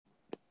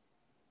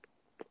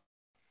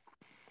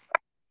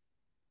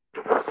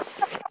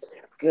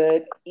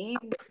Good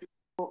evening,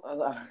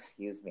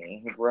 excuse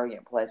me,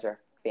 brilliant pleasure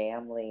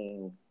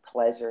family,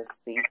 pleasure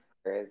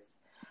seekers.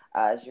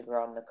 It's your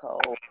girl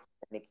Nicole,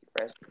 Nikki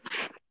Fresh.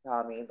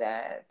 Call me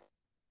that.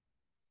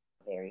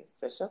 Very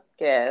special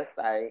guest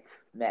I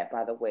met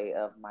by the way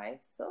of my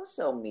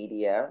social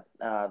media,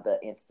 the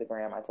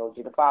Instagram I told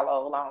you to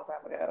follow a long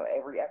time ago.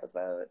 Every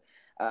episode,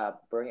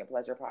 Brilliant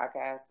Pleasure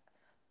podcast.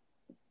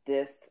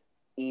 This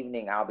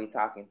evening I'll be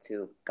talking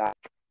to God.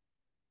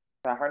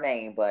 Not her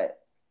name, but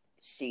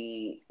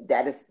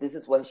this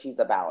is what she's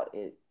about.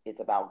 It's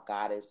about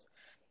Goddess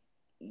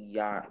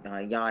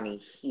Yanni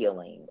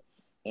healing,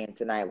 and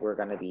tonight we're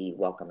going to be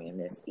welcoming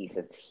Miss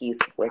Issa Teese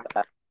with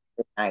us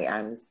tonight.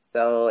 I'm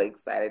so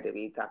excited to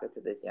be talking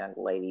to this young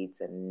lady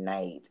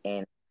tonight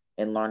and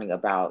learning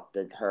about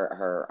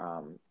her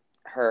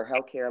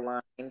healthcare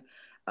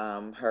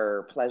line,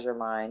 her pleasure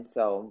line.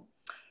 So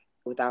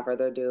without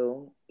further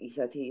ado,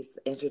 Issa Teese,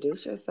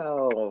 introduce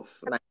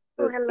yourself. Nice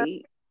Oh, to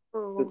see you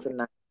hello.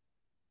 tonight.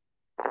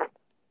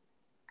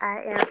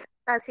 I am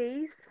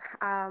Tatis.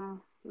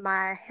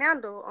 My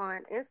handle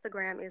on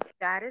Instagram is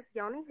Goddess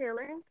Yoni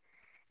Healing,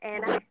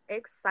 and I'm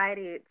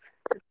excited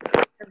to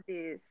do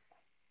this.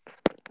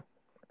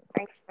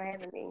 Thanks for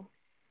having me.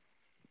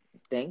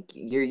 Thank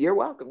you. You're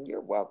welcome.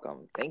 You're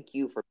welcome. Thank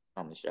you for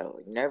being on the show.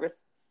 You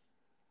nervous?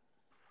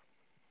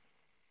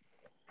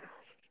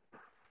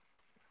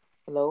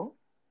 Hello?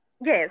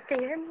 Yes,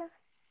 can you hear me now?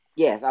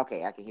 Yes,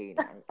 okay, I can hear you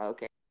now.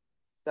 Okay.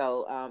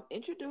 So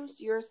introduce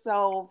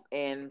yourself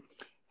and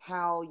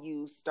how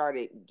you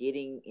started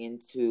getting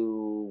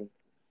into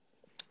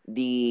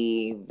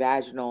the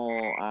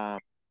vaginal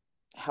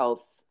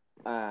health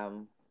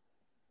um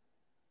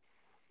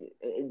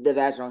the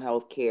vaginal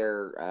health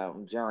care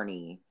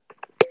journey.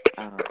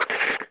 Um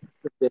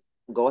just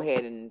go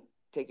ahead and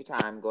take your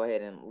time. Go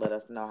ahead and let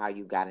us know how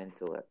you got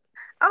into it.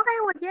 Okay,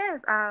 well,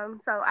 yes.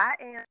 So I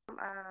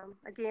am.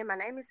 Again, my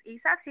name is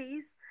Issa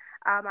Tees.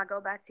 I go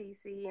by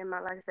TC, and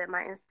like I said,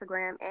 my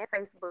Instagram and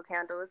Facebook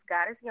handle is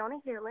Goddess Yoni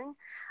Healing.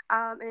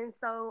 And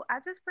so I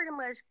just pretty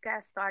much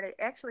got started.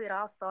 Actually, it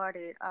all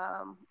started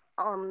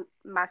on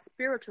my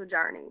spiritual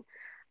journey.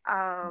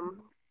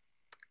 Um,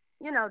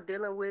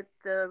 dealing with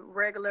the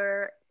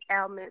regular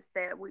ailments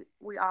that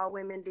we all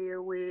women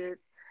deal with,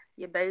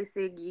 your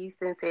basic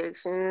yeast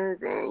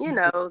infections and,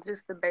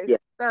 just the Yeah.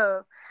 basic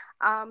stuff.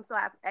 So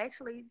I've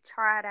actually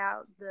tried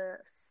out the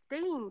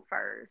steam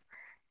first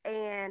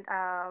and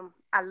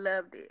I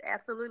loved it,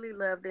 absolutely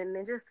loved it. And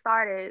then just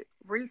started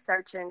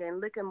researching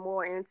and looking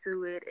more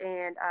into it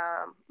and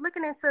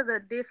looking into the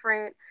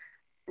different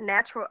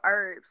natural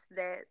herbs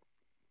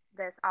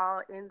that's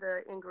all in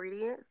the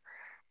ingredients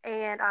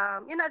and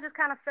just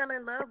kind of fell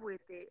in love with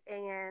it.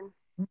 And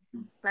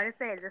like I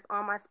said, just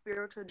on my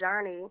spiritual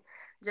journey,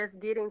 just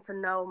getting to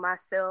know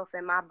myself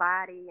and my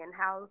body and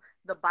how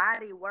the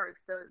body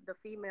works, the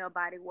female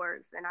body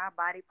works and our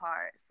body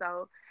parts.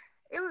 So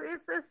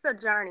it's a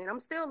journey and I'm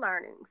still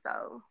learning.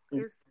 So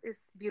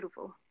it's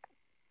beautiful.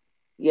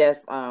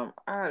 Yes, I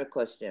had a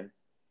question.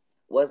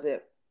 Was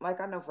it like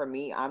I know for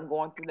me, I'm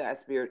going through that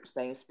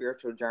same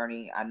spiritual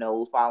journey. I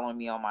know following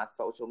me on my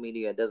social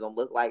media doesn't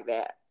look like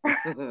that.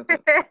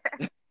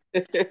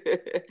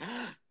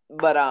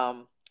 But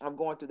I'm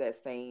going through that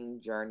same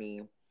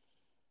journey,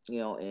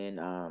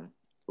 and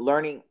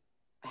learning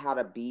how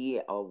to be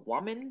a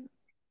woman.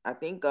 I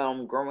think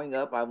growing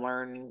up I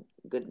learned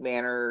good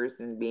manners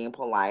and being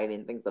polite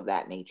and things of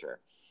that nature.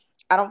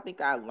 I don't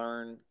think I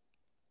learned,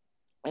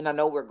 and I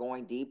know we're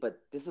going deep, but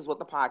this is what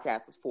the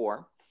podcast is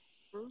for.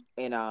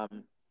 And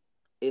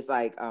it's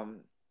like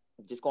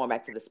just going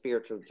back to the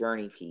spiritual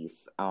journey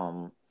piece.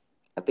 I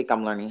think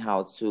I'm learning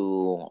how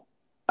to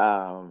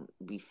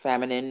be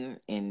feminine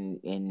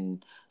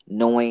in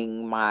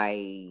knowing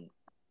my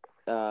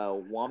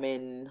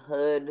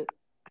womanhood.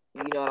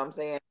 You know what I'm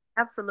saying?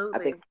 I think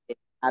Absolutely.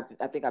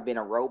 I think I've been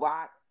a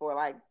robot for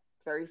like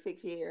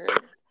 36 years. I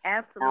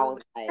was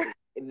Absolutely. like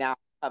now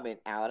coming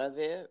out of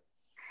it,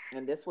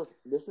 and this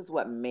is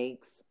what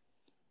makes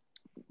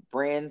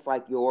brands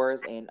like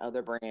yours and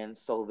other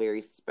brands so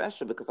very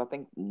special, because I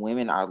think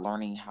women are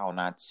learning how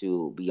not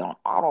to be on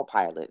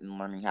autopilot and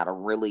learning how to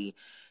really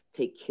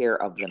take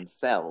care of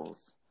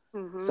themselves.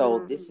 So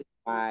Mhm. this is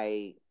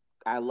why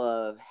I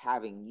love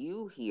having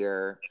you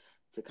here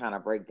to kind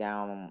of break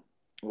down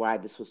why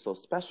this was so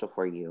special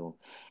for you.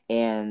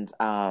 And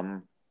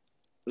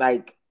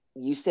like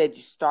you said,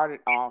 you started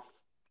off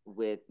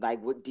with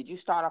like what did you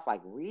start off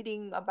like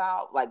reading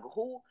about, like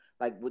who,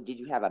 like what, did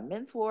you have a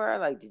mentor,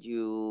 like did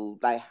you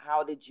like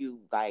how did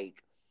you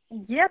like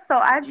Yeah, so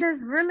I did you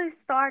just really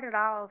started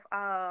off,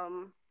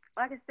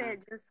 like I said,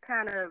 just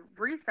kind of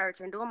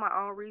researching, doing my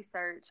own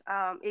research.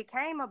 It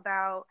came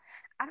about,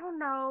 I don't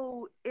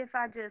know if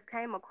I just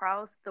came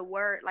across the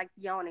word like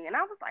yoni, and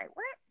I was like,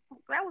 what?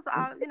 That was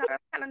all,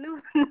 that's kind of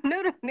new,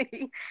 new to me.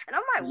 And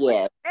I'm like, what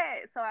yeah, is that?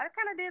 So I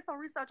kind of did some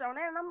research on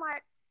that, and I'm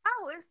like,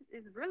 oh,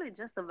 it's really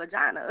just a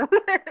vagina,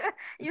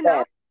 you know?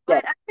 yeah,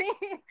 But I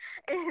mean,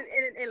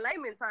 in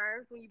layman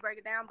terms, when you break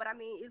it down, but I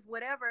mean, it's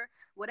whatever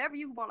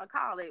you want to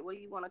call it. What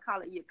you want to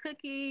call it, your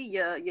cookie,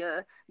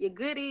 your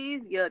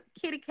goodies, your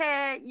kitty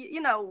cat,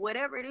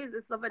 whatever it is,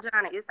 it's the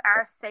vagina. It's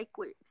our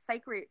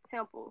sacred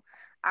temple.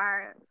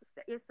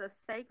 It's a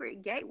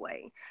sacred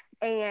gateway.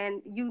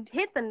 And you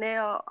hit the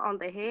nail on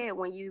the head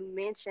when you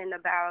mentioned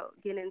about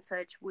getting in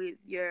touch with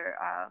your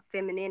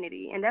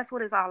femininity, and that's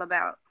what it's all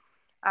about.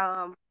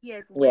 We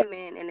as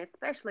women, and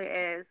especially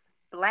as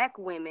Black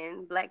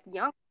women, Black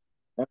young,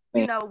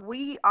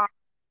 we are.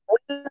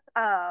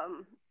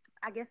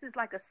 I guess it's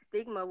like a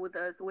stigma with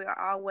us. We are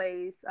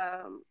always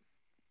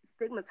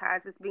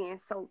stigmatized as being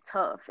so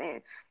tough,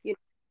 and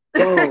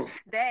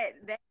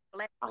that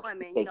Black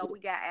woman, we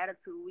got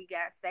attitude, we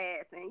got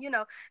sass,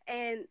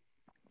 and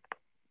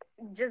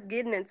just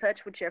getting in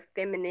touch with your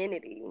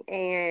femininity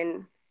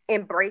and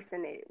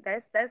embracing it.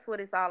 That's what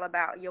it's all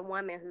about. Your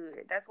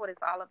womanhood. That's what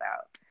it's all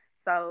about.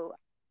 So,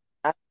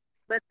 I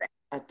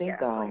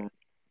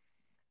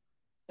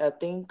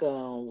think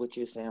what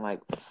you're saying,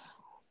 like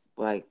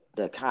I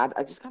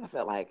just kind of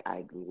felt like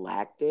I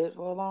lacked it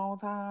for a long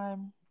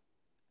time.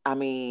 I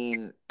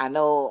mean, I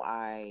know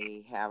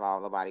I have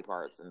all the body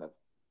parts in the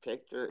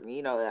picture.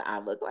 I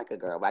look like a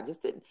girl, but I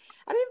didn't feel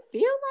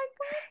like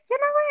one. You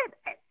know what?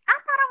 I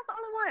thought I was the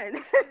only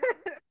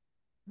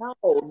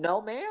one.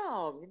 No,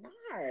 ma'am, you're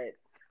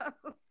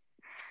not.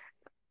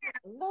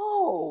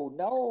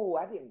 No,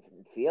 I didn't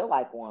feel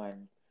like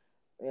one.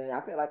 And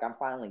I feel like I'm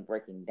finally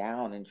breaking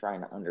down and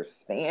trying to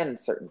understand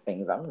certain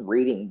things. I'm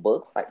reading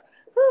books like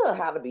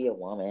how to be a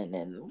woman,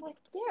 and I'm like,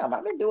 damn,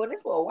 I've been doing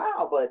this for a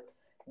while, but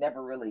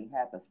never really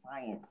had the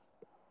science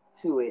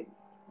to it.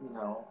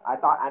 I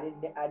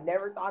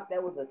never thought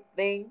that was a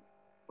thing,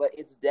 but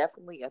it's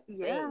definitely a thing.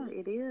 Yeah,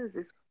 it is.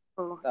 It's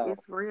cool.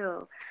 It's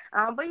real.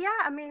 But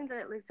yeah, I mean, to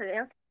answer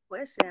the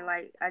question,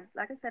 like I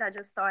said, I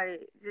just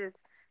started just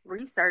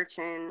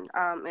researching,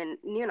 and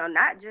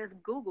not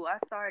just Google. I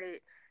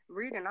started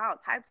reading all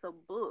types of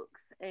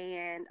books,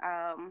 and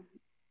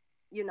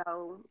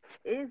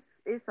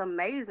it's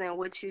amazing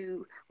what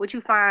you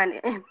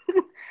find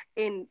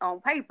in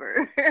on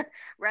paper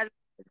rather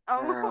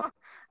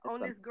on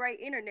this great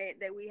internet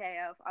that we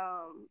have.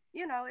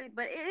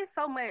 But it is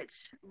so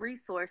much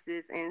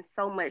resources and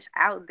so much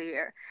out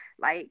there.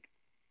 Like,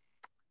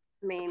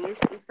 I mean,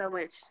 it's so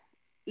much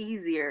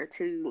easier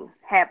to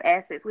have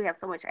access. We have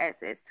so much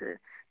access to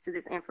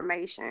this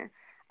information.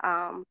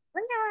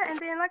 But yeah, and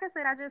then like I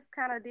said, I just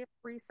kind of did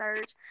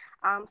research,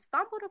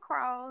 stumbled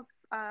across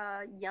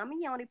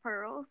Yummy Yoni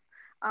Pearls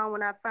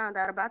when I found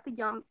out about the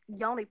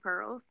Yoni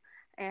Pearls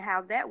and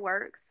how that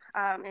works.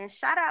 And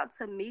shout out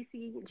to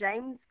Missy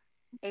James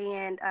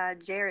and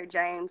Jared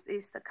James.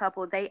 It's a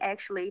couple. They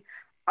actually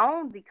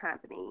own the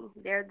company.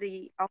 They're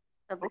the owner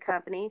of the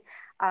company,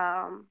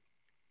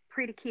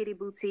 Pretty Kitty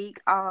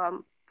Boutique,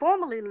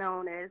 formerly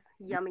known as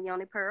Yummy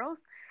Yoni Pearls.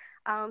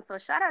 So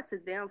shout out to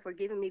them for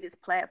giving me this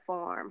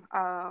platform.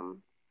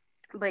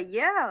 But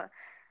yeah,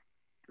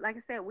 like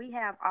I said, we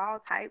have all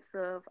types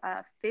of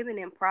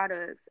feminine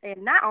products.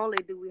 And not only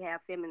do we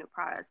have feminine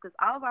products, because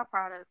all of our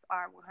products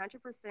are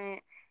 100%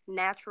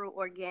 natural,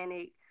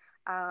 organic.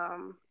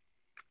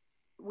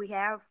 We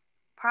have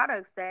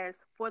products that's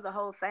for the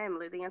whole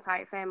family, the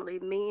entire family,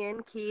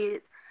 men,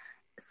 kids,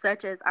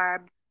 such as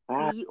our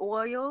bee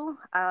oil,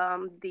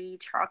 the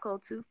charcoal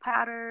tooth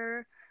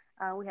powder.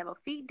 We have a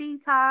feet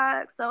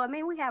detox. So, I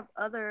mean, we have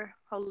other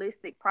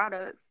holistic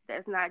products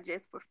that's not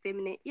just for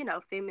feminine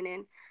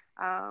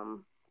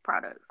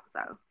products. So,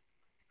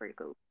 it's pretty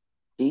cool.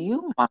 Do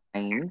you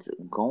mind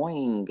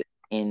going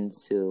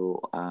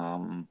into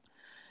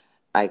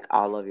like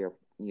all of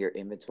your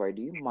inventory?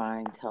 Do you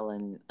mind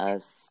telling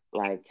us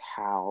like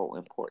how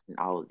important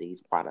all of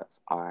these products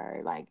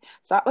are? Like,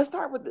 so let's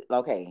start with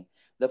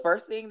the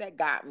first thing that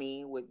got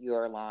me with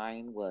your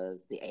line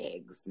was the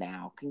eggs.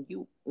 Now, can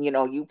you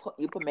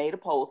made a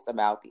post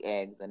about the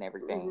eggs and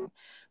everything. Mm-hmm.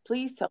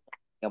 Please tell me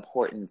the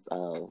importance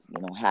of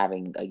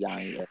having a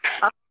yoni egg.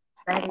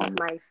 That is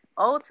my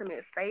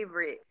ultimate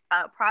favorite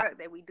product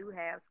that we do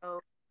have.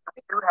 So,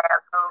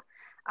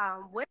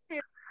 what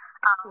is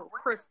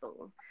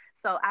crystal?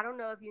 So I don't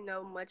know if you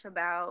know much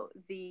about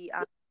the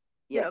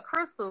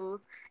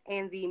crystals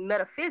and the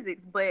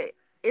metaphysics, but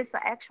it's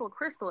an actual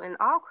crystal, and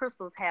all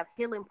crystals have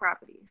healing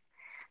properties.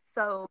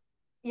 So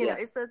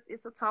it's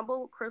a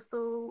tumbled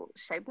crystal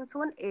shaped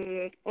into an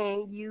egg,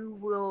 and you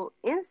will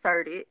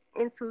insert it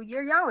into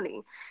your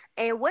yoni.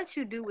 And what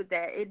you do with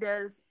that, it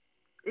has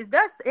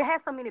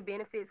so many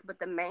benefits, but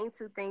the main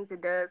two things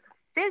it does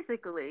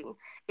physically,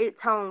 it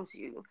tones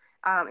you.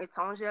 It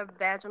tones your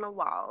vaginal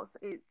walls.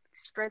 It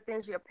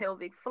strengthens your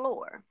pelvic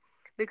floor,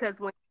 because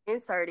when you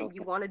insert it,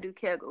 you want to do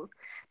Kegels,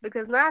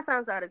 because 9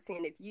 times out of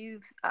 10, if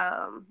you've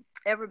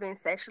ever been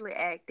sexually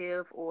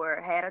active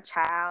or had a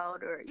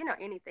child or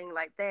anything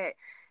like that,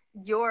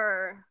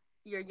 your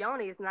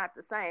yoni is not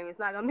the same. It's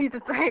not gonna be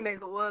the same as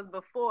it was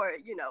before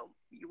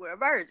you were a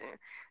virgin.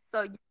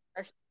 So you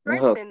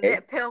strengthen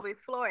that pelvic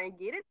floor and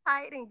get it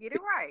tight and get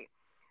it right.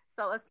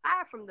 So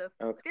aside from the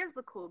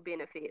physical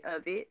benefit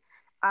of it,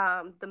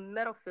 the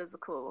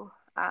metaphysical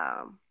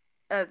of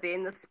it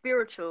and the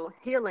spiritual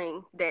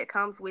healing that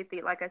comes with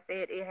it. Like I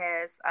said, it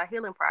has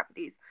healing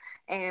properties,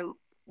 and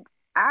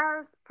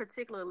ours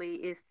particularly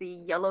is the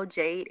yellow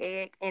jade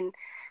egg, and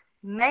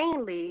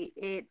mainly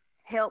it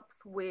helps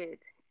with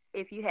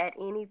if you had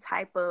any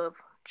type of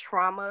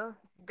trauma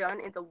done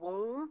in the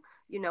womb,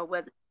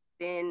 whether it's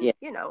been, Yeah.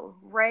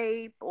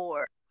 rape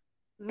or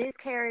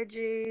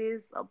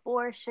miscarriages,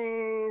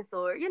 abortions,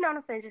 or what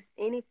I'm saying, just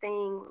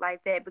anything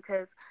like that.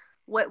 Because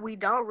what we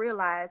don't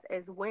realize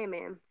as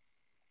women,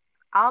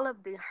 all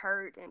of the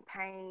hurt and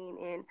pain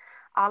and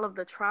all of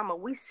the trauma,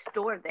 we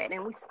store that,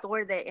 and we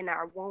store that in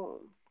our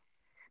wombs.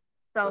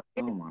 So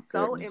it Oh is my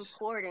so goodness.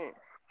 important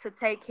to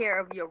take care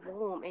of your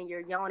womb and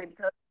your yoni,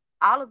 because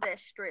all of that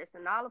stress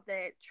and all of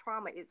that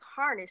trauma is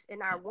harnessed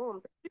in our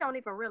wombs. We don't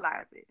even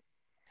realize it.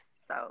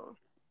 So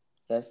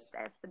Yes.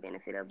 that's the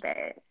benefit of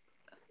that.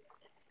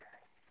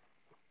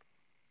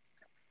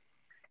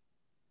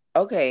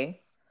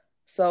 Okay.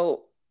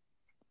 So,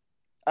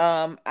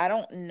 I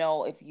don't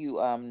know if you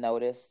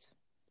noticed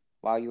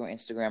while you were on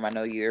Instagram. I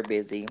know you're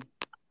busy.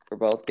 We're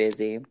both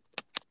busy,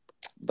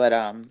 but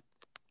and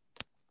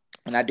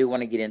I do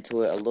want to get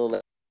into it a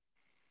little.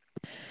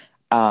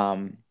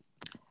 Um,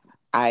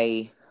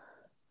 I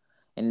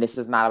and this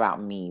is not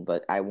about me,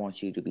 but I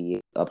want you to be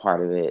a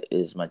part of it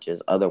as much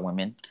as other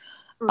women.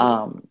 Mm-hmm.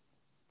 Um,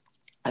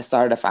 I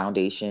started a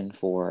foundation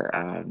for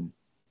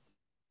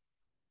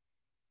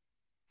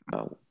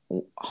uh,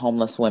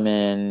 homeless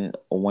women,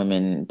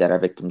 women that are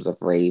victims of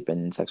rape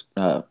and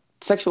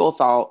sexual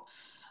assault,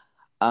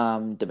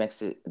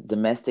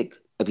 domestic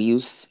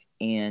abuse,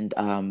 and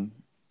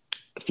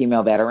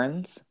female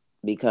veterans,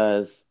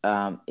 because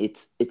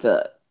it's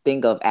a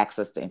thing of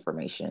access to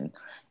information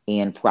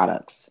and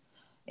products.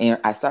 And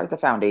I started the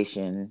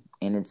foundation,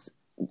 and it's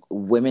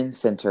women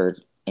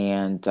centered,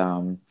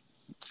 and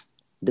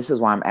this is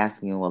why I'm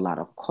asking you a lot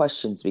of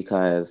questions,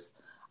 because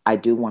I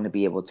do want to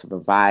be able to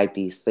provide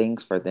these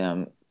things for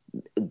them.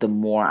 The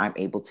more I'm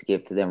able to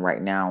give to them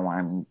right now,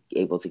 I'm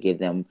able to give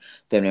them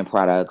feminine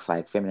products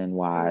like feminine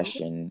wash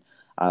Mm-hmm.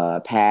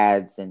 and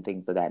pads and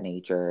things of that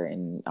nature,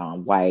 and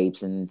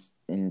wipes and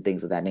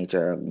things of that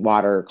nature,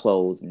 water,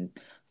 clothes, and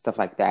stuff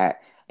like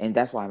that. And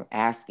that's why I'm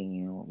asking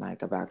you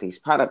like about these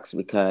products,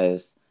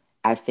 because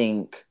I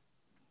think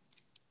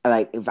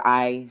like if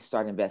I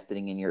start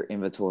investing in your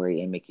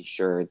inventory and making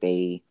sure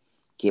they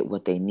get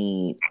what they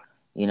need,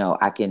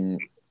 I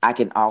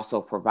can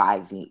also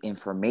provide the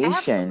information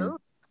Absolutely.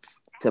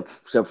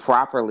 to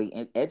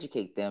properly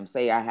educate them.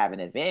 Say I have an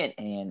event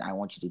and I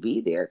want you to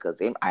be there,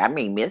 because I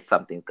may miss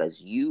something,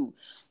 because you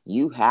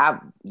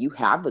have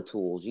the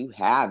tools, you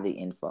have the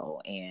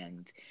info,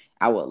 and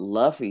I would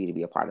love for you to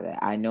be a part of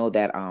that. I know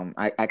that I'm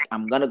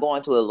gonna go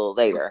into it a little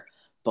later,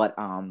 but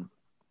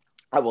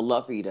I would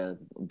love for you to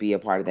be a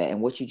part of that.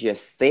 And what you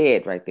just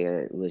said right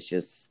there was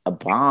just a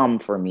bomb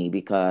for me,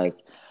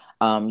 because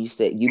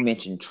you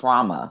mentioned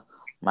trauma.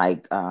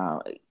 Like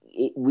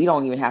we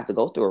don't even have to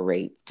go through a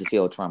rape to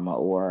feel trauma,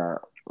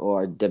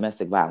 or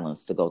domestic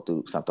violence to go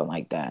through something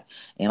like that.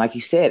 And like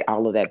you said,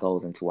 all of that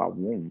goes into our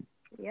womb.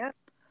 Yep.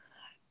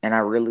 And I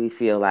really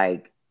feel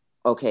like,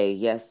 okay,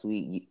 yes,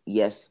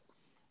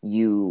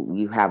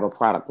 you have a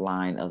product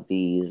line of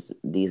these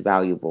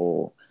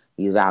valuable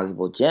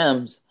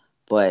gems,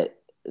 but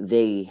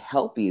they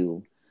help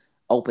you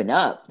open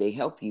up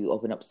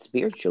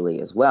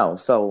spiritually as well.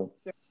 So,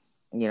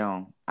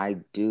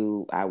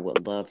 I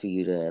would love for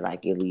you to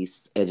like at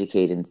least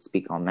educate and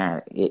speak on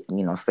that.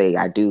 Say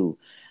I do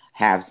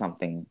have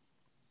something.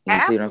 You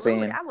see what I'm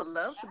Absolutely. saying? I would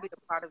love to be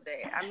a part of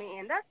that. I mean,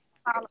 and that's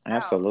what it's all about,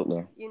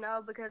 Absolutely.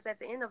 because at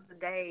the end of the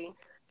day,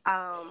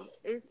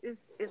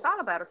 it's all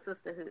about a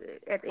sisterhood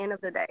at the end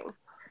of the day,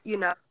 you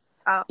know,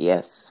 um,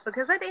 Yes.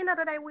 because at the end of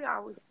the day, we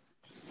are,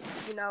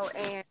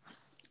 and your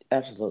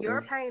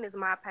Absolutely. pain is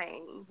my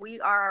pain. We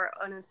are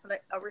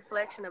a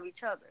reflection of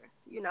each other.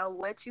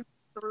 What you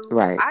go through,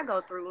 Right. I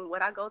go through, and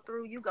what I go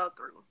through, you go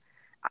through.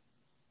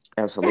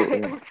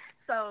 Absolutely.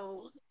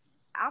 So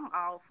I'm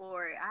all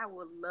for it. I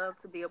would love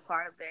to be a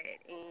part of that.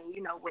 And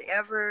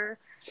whatever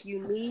you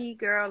need,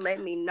 girl,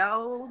 let me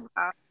know.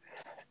 Any way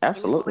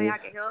Absolutely. I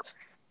can help.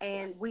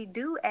 And we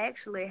do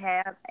actually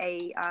have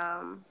a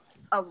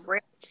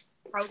rep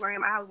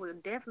program. I will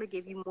definitely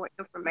give you more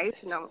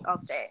information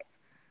of that.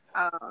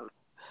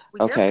 We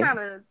just Okay. kind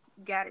of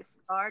got it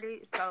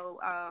started, so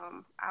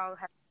I'll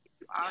have to give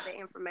you all the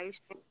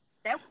information.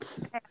 That way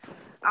you have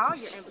all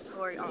your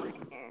inventory on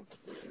hand.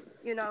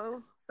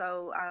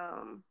 So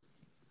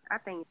I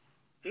think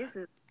this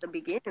is the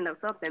beginning of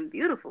something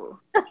beautiful.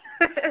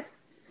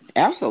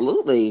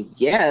 Absolutely.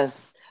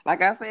 Yes.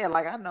 Like I said,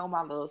 like I know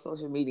my little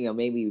social media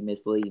may be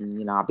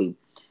misleading. I'll be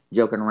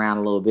joking around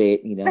a little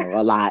bit,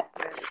 a lot.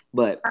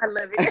 But I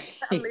love it.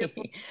 I live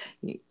for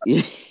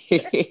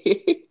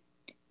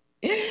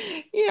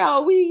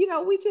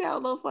we tell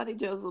little funny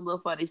jokes, little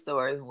funny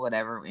stories,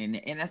 whatever,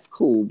 and that's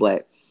cool.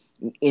 But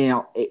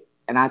and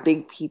I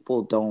think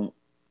people don't.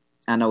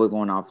 I know we're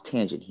going off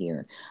tangent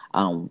here.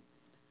 Um,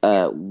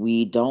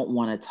 we don't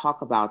want to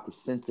talk about the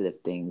sensitive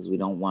things. We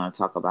don't want to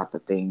talk about the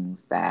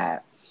things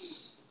that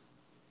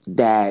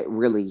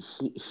really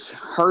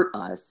hurt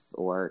us,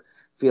 or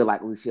feel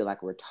like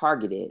we're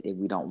targeted, and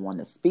we don't want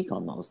to speak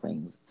on those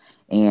things.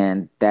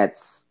 And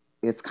it's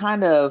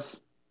kind of,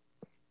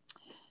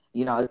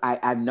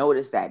 I've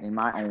noticed that in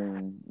my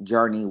own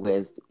journey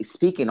with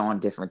speaking on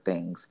different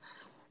things.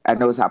 I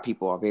notice how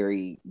people are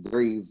very,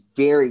 very,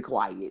 very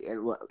quiet.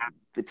 And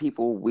the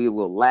people, we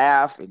will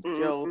laugh and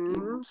joke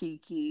and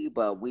kiki,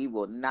 but we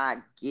will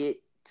not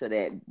get to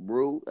that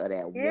root of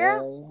that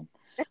wound.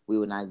 We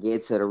will not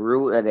get to the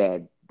root of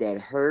that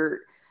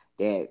hurt,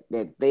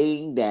 that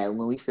thing that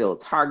when we feel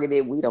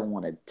targeted, we don't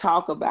want to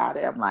talk about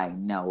it. I'm like,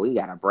 no, we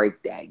gotta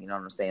break that. You know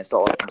what I'm saying?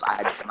 So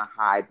I just want to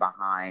hide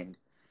behind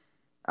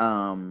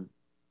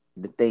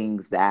the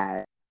things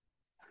that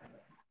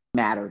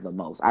matter the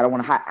most. I don't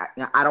want to hide.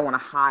 I don't want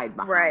to hide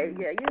behind. Right.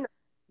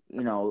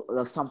 Yeah.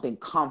 Something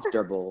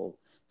comfortable.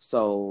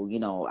 So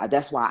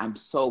that's why I'm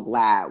so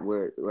glad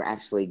we're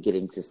actually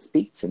getting to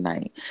speak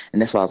tonight,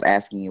 and that's why I was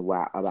asking you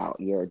about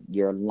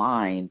your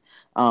line.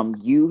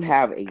 You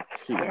have a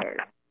tea.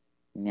 Yes.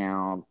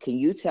 Now, can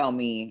you tell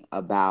me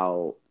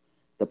about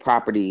the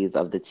properties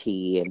of the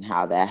tea and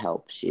how that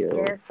helps you?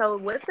 Yeah. So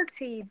what the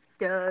tea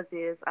does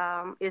is,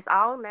 it's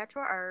all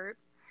natural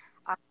herbs.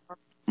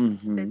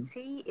 The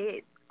tea,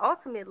 it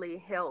ultimately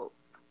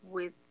helps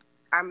with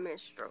our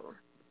menstrual.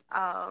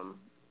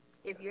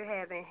 If you're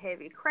having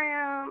heavy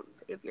cramps,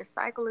 if your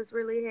cycle is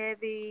really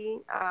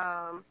heavy,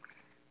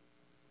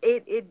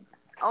 it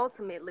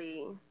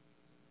ultimately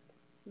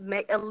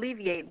may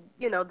alleviate,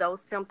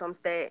 those symptoms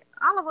that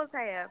all of us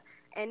have.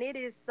 And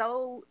it's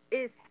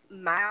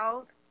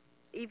mild,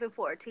 even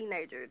for a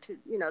teenager to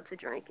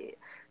drink it.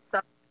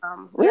 So,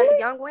 really?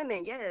 young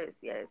women, yes,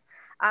 yes.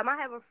 I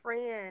have a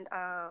friend,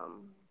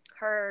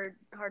 her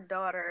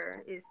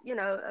daughter is,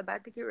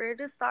 about to get ready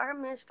to start her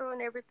menstrual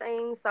and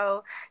everything.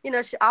 So,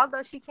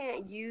 although she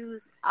can't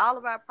use all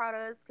of our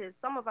products, because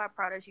some of our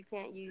products you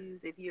can't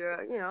use if you're,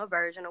 a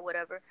virgin or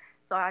whatever.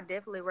 So I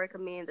definitely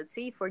recommend the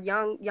tea for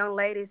young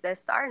ladies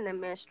that's starting their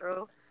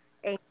menstrual.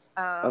 And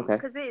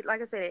because it,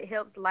 like I said, it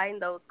helps lighten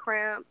those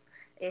cramps.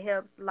 It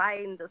helps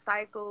lighten the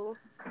cycle.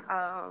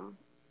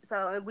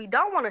 So we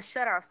don't want to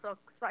shut our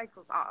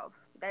cycles off.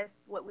 That's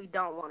what we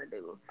don't want to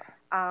do.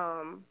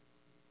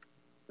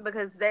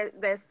 Because that's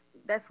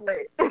what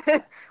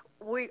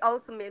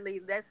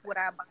that's what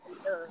our body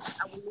does.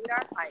 We need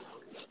our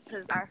cycle,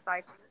 because our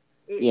cycle,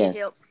 it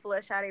helps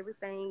flush out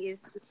everything.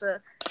 It's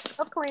a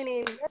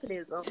self-cleaning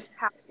mechanism.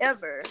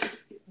 However,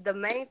 the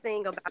main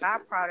thing about our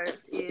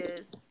products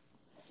is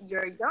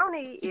your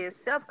yoni is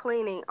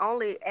self-cleaning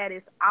only at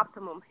its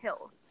optimum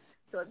health.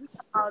 So if you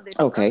have all these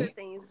other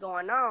things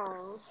going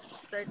on,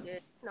 such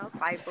as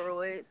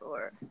fibroids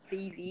or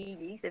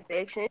BV, yeast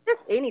infection, just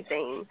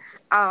anything,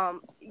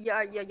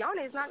 your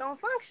yoni is not gonna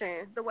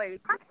function the way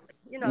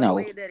the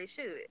way that it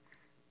should.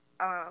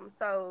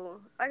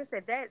 So like I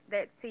said,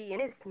 that tea,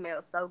 and it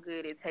smells so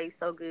good, it tastes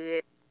so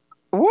good.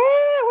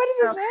 What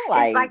does it smell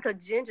like? It's like a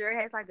ginger.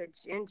 It has like a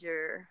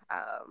ginger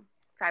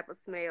type of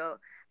smell,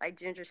 like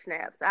ginger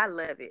snaps. I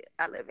love it.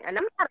 And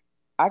I'm not.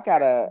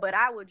 But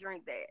I would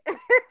drink that.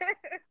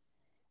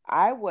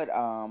 I'm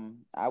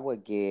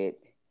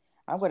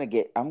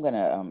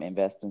gonna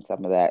invest in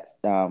some of that,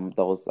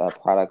 those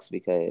products,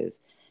 because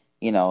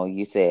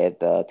you said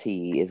the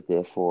tea is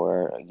good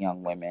for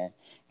young women,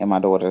 and my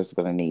daughter's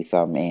gonna need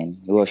some,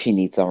 and well, she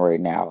needs some right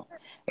now.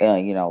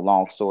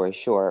 Long story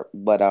short,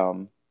 but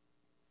I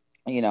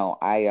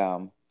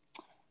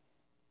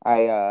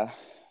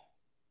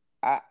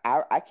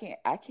I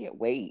can't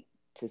wait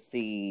to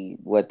see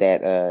what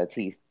that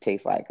tea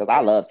tastes like, because I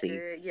love tea.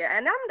 Good. Yeah,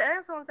 and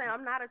that's what I'm saying.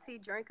 I'm not a tea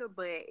drinker,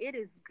 but it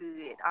is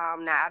good.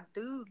 Now I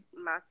do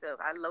myself.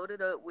 I load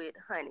it up with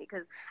honey,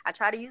 because I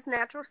try to use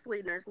natural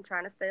sweeteners. I'm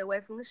trying to stay away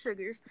from the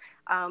sugars.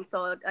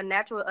 So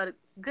a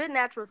good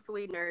natural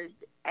sweetener,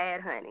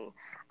 add honey.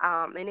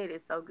 And it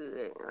is so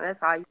good.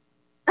 That's all.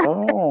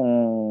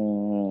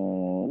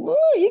 Oh,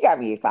 you got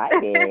me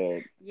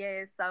excited.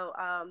 Yeah. So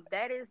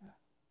that is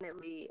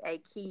definitely a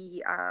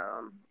key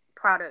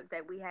product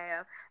that we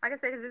have. Like I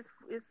said,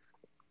 it's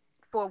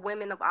for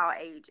women of all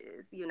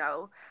ages,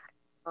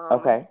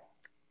 Okay.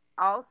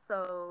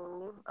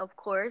 Also, of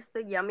course,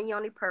 the Yummy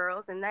Yoni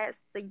Pearls, and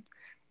that's the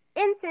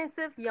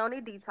intensive yoni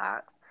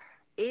detox.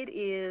 It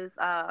is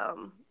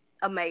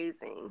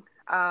amazing.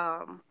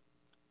 After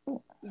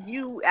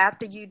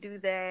you do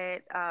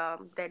that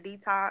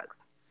detox,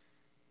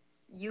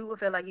 you will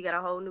feel like you got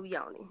a whole new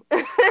yoni.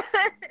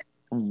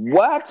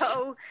 What?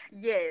 So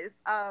yes,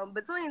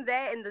 between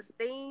that and the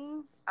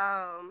steam,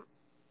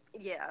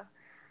 yeah.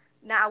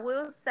 Now, I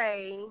will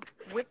say,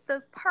 with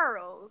the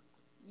pearls,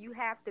 you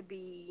have to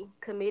be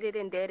committed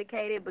and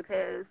dedicated,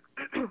 because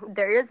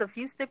there is a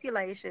few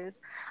stipulations.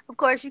 Of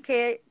course, you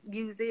can't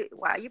use it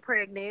while you're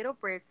pregnant or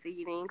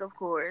breastfeeding, of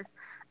course.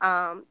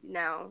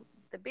 Now,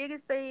 the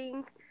biggest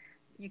thing,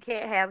 you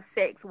can't have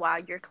sex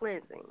while you're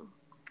cleansing.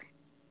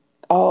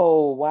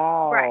 Oh,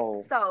 wow.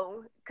 Right.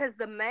 So, because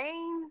the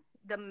main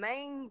the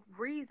main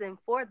reason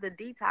for the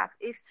detox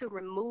is to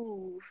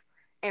remove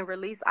and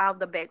release all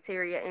the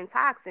bacteria and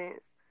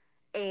toxins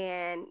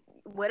and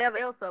whatever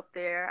else up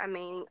there. I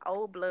mean,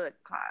 old blood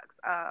clots,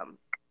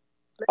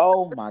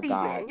 Oh my God.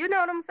 semen. You know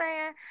what I'm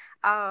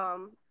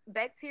saying?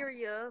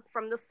 Bacteria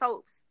from the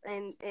soaps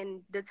and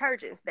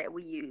detergents that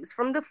we use,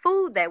 from the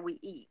food that we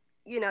eat.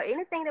 You know,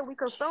 anything that we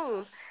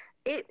consume,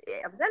 I'm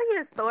telling you,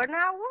 it's stored in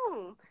our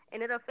womb,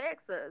 and it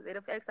affects us. It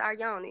affects our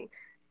yoni.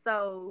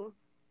 So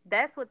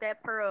that's what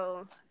that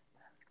pearl,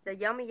 the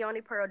Yummy Yoni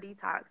Pearl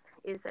Detox,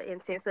 is an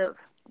intensive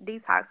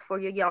detox for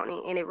your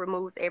yoni, and it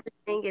removes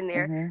everything in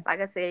there. Mm-hmm.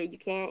 Like I said, you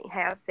can't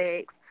have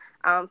sex.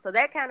 So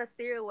that kind of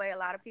steer away a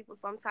lot of people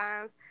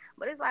sometimes.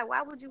 But it's like,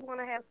 why would you want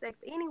to have sex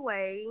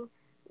anyway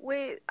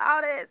with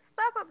all that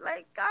stuff up?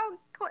 Like, go,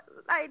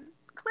 like,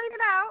 clean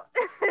it out.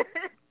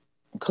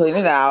 Clean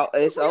it out.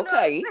 It's You know what I'm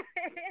okay.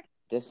 saying?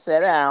 Just sit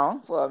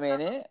down for a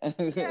minute.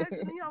 Yeah,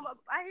 you know,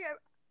 I hear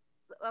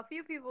a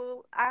few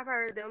people, I've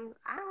heard them,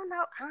 I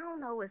don't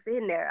know what's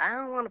in there. I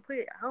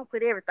don't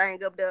put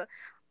everything up there.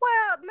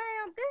 Well,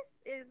 ma'am,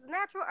 this is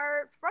natural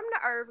herbs from the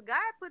earth. God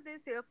put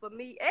this here for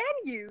me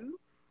and you,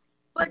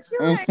 but you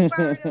ain't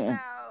worried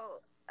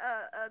about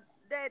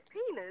that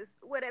penis,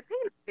 where that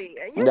penis be.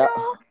 And you No,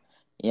 know,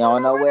 you I don't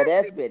don't know know where where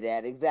that that's be. been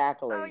at Oh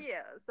exactly.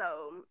 yeah,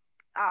 so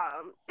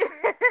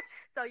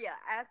so yeah,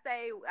 I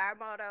say our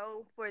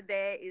motto for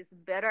that is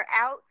better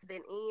out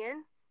than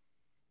in.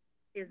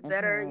 It's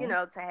better, you Mm-hmm.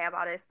 know, to have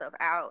all that stuff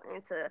out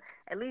and to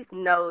at least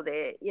know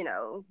that, you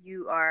know,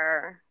 you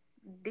are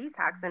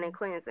detoxing and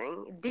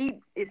cleansing.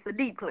 It's a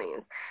deep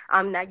cleanse.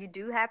 Now you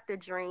do have to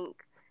drink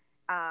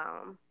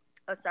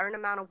a certain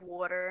amount of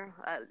water,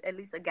 at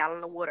least a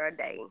gallon of water a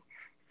day.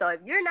 So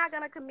if you're not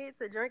gonna commit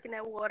to drinking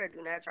that water,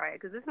 do not try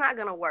it because it's not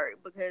gonna work.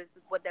 Because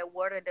what that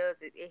water does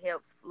is it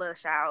helps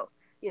flush out,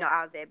 you know,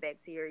 all that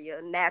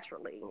bacteria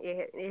naturally.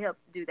 It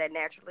helps do that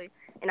naturally,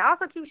 and it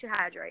also keeps you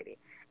hydrated.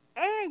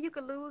 And you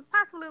could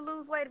possibly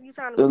lose weight if you're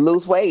trying to To lose weight.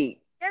 lose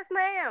weight. Yes,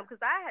 ma'am. Because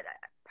I had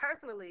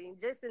personally,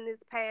 just in this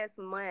past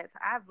month,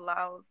 I've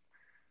lost.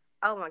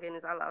 Oh my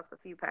goodness, I lost a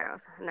few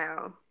pounds.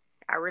 Now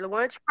I really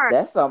want to try,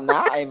 That's something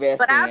I but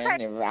invest I'll in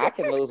take if I it.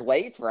 can lose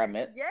weight from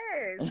it.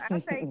 Yes, I'll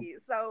take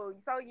it. So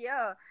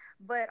yeah.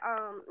 But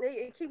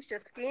it keeps your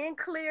skin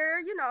clear.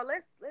 You know,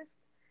 let's.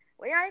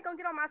 Well, I ain't gonna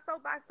get on my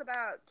soapbox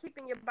about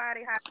keeping your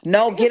body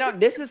No, hydrated. get on.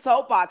 This is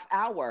soapbox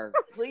hour.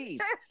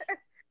 Please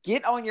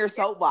get on your Yes,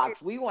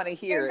 soapbox. We want to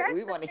hear and it. that's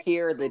We the want to thing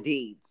hear the too.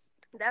 deeds.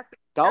 That's the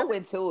Go other.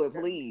 into it,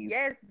 please.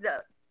 Yes,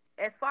 the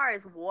as far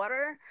as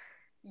water,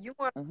 you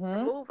want to Mm-hmm.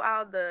 remove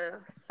all the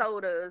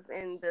sodas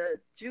and the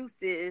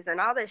juices and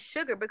all that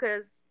sugar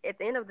because at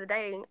the end of the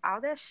day,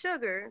 all that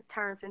sugar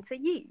turns into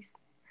yeast.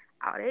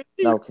 All that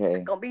yeast is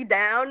Okay. gonna be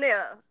down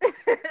there.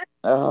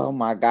 Oh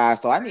my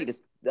gosh. So I need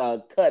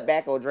to cut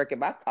back on drinking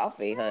my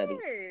coffee, honey.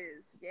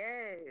 Yes,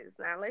 yes.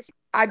 Now unless you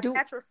I use a do.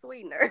 natural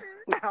sweetener,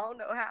 I don't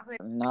know how.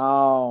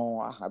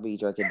 No, I be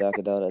drinking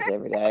Dunkin' Donuts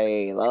every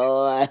day,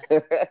 Lord.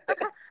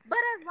 But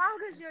as long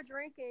as you're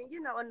drinking,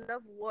 you know,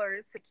 enough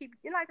water to keep,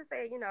 you know, like I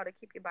said, you know, to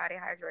keep your body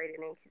hydrated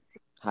and to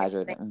keep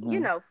Hydrated. everything, you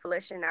Mm-hmm. know,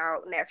 flushing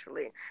out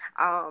naturally.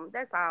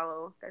 That's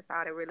all. That's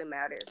all that really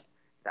matters.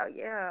 So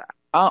yeah.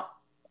 Um,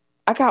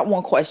 I got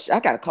one question. I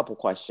got a couple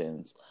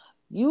questions.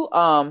 You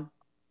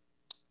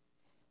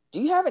do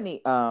you have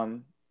any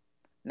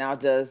now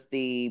does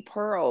the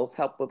pearls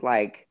help with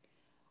like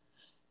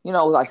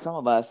like some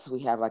of us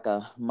we have like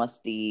a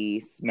musty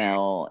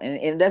smell and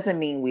it doesn't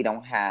mean we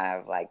don't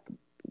have like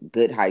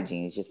good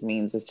hygiene. It just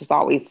means it's just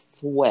always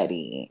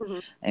sweaty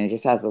Mhm. and it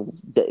just has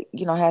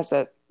has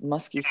a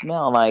musky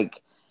smell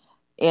like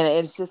and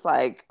it's just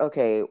like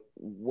okay,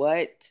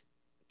 what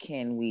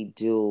can we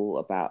do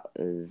about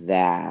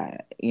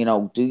that?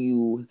 Do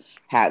you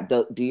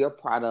do your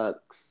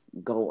products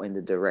go in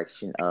the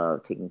direction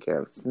of taking care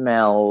of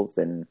smells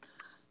and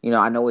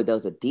I know it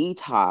does a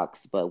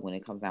detox, but when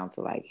it comes down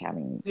to like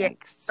having Yeah.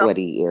 like So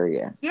sweaty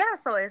area. yeah.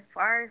 So as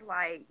far as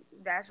like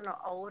vaginal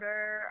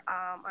odor,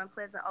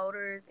 unpleasant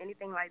odors,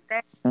 anything like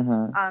that.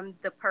 Mm-hmm.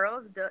 The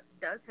pearls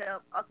does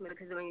help ultimately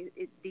because I mean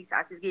it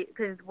detoxes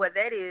because what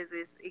that is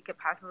it could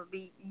possibly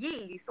be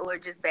yeast or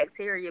just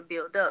bacteria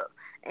build up,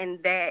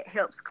 and that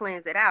helps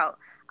cleanse it out.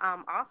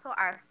 Also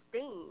our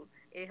steam,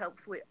 it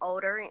helps with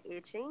odor and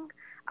itching.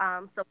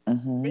 So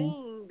Mm-hmm.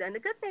 steam, and the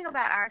good thing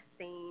about our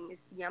steam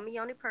is Yummy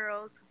Yoni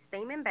Pearls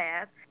steam and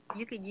bath.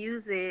 You could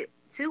use it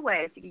two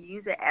ways. You could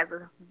use it as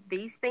a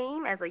bee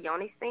steam, as a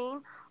yoni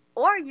steam,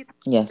 or you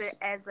can use it Yes.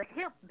 as a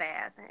hip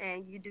bath,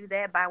 and you do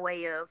that by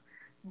way of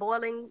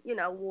boiling, you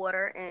know,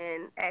 water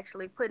and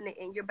actually putting it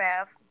in your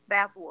bath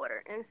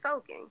water and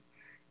soaking.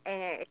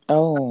 And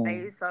Oh.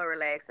 it's so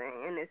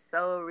relaxing and it's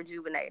so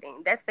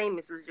rejuvenating. That steam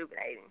is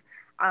rejuvenating.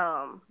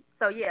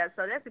 So yeah,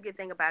 so that's the good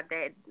thing about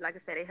that. Like I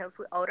said, it helps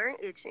with odor and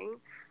itching.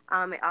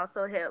 It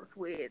also helps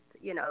with,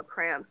 you know,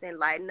 cramps and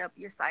lighten up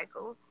your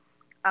cycle.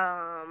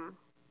 Um,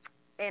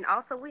 and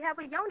also we have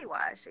a yoni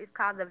wash. It's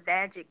called the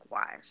Vagic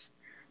wash.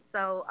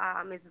 So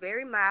it's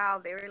very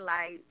mild, very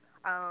light.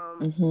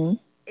 Mm-hmm.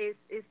 It's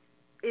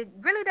it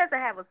really doesn't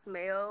have a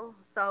smell.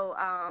 So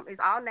it's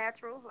all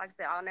natural, like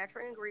I said, all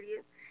natural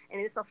ingredients, and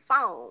it's a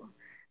foam.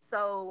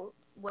 So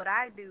what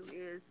I do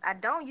is I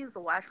don't use a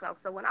washcloth.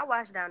 So when I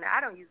wash down there, I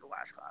don't use a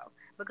washcloth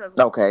because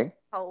Okay.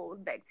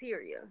 hold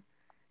bacteria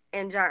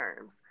and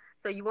germs.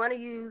 So you want to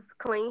use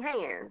clean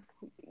hands.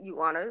 You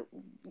want to,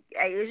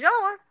 it's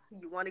yours.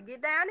 You want to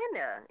get down in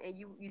there, and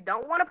you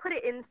don't want to put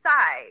it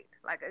inside,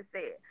 like I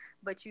said,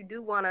 but you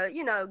do want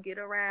to, get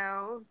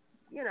around,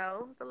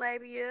 the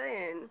labia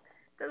and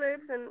the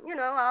lips, and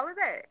all of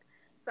that.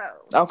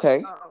 So,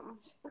 Okay.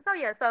 so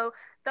yeah, so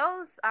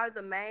those are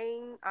the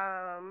main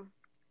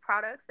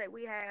products that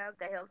we have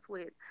that helps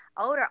with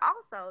odor.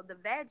 Also, the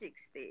Vagic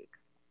stick.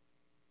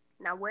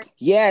 Now, what?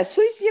 Yes,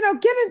 please, get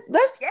it.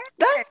 Yes,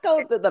 Let's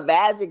go to the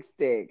magic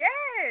stick.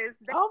 yes,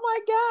 Oh my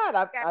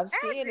God, got I'm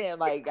seeing magic. it.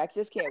 Like, I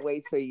just can't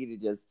wait for you to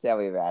just tell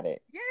me about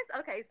it. Yes,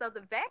 okay. So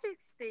the Magic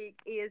Stick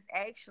is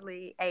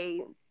actually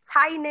a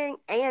tightening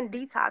and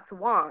detox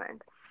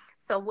wand.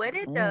 So what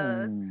it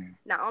does, Mm.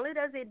 not only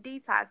does it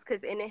detox,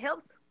 and it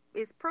helps,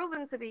 it's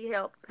proven to be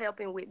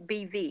helping with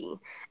BV.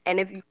 And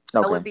if you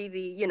know what Okay.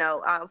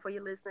 BV, for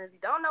your listeners, you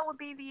don't know what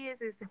BV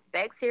is, it's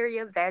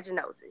bacteria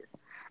vaginosis.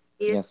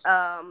 Yes.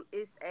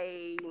 It's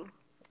a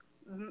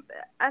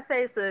I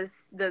say it's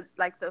the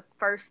like the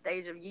first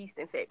stage of yeast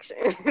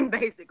infection,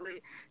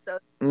 basically. So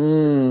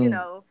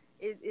Mm.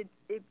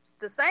 it's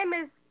the same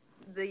as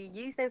the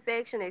yeast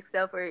infection,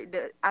 except for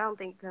I don't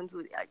think it comes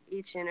with like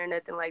itching or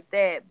nothing like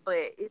that,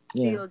 but it's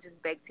Yeah. still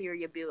just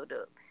bacteria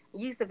buildup.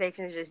 Yeast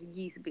infection is just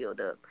yeast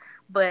buildup,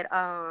 but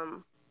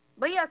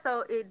yeah,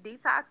 so it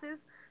detoxes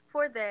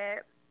for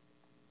that,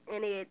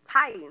 and it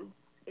tightens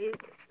it.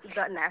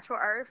 The natural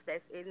herbs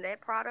that's in that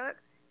product,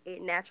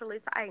 it naturally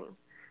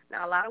tightens.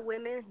 Now a lot of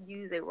women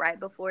use it right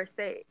before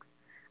sex,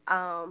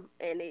 and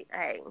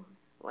hey,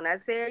 when I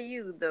tell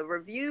you the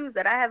reviews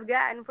that I have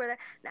gotten for that,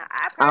 now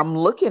I'm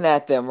looking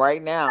at them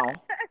right now.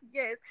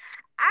 yes,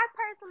 I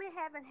personally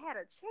haven't had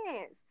a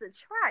chance to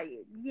try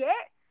it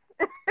yet.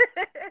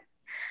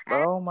 I,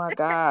 Oh my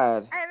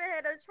God. I haven't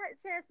had a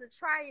chance to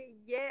try it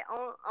yet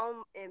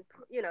and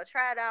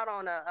try it out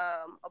on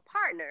a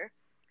partner.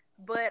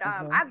 But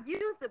Okay. I've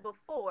used it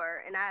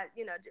before, and I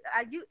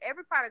use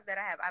every product that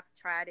I have. I've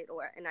tried it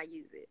and I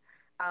use it.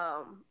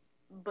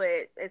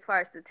 But as far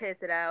as to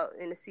test it out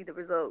and to see the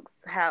results,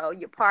 how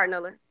your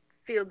partner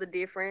feel the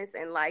difference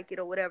and like it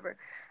or whatever,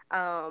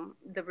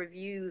 the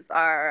reviews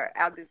are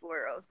out of this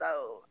world.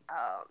 So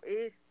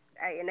it's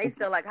hey, and they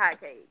sell like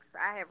hotcakes.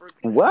 I have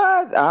repeat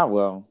What? Ah,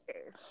 well.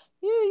 yes.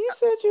 Yeah, you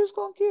said you was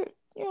gonna get,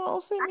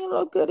 send me a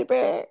little goodie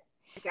bag.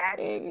 I got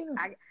you. And,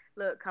 I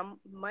look come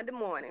Monday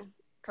morning,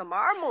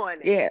 tomorrow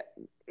morning yeah,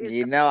 is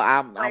the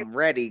flavor. I'm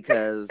ready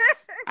because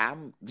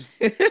I'm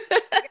I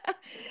got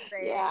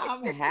yeah, the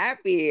I'm bag.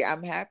 happy.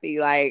 I'm happy.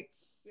 Like,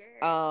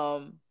 Yes.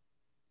 um,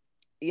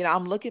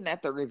 I'm looking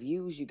at the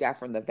reviews you got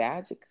from the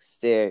Magic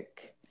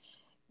Stick,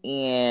 Yeah.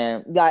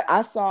 and like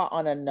I saw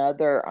on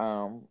another,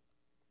 I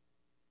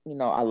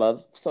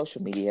love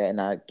social media and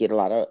I get a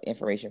lot of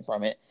information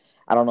from it.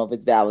 I don't know if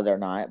it's valid or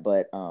not,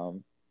 but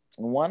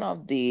one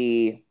of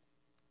the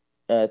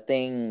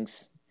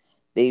things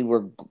they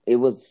were, it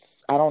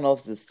was, I don't know if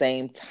it's the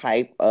same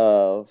type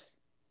of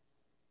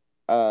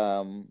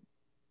um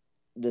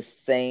the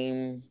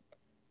same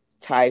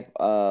type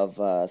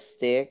of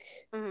stick,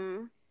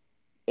 Mhm.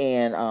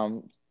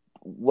 and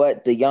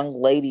what the young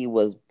lady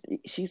was,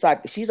 she's a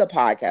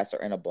podcaster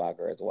and a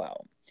blogger as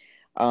well.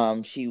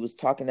 She was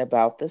talking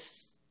about the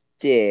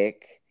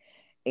stick,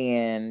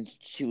 and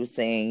she was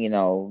saying,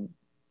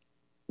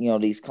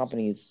 these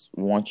companies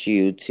want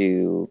you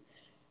to,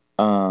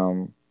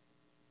 um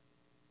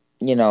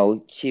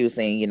she was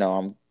saying,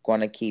 I'm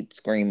gonna keep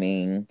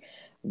screaming,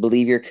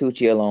 "Believe your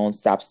coochie alone,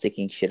 stop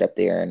sticking shit up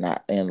there and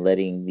not and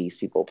letting these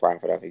people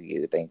profit off of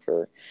you." Thank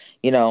for,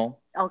 you know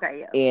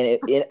Okay. Yeah.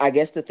 and I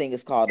guess the thing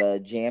is called a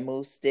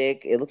Jamu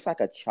stick. It looks like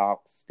a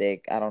chalk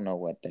stick. I don't know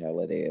what the hell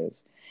it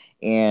is.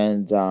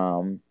 And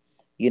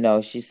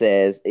she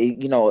says,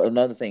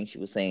 another thing she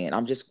was saying,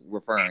 I'm just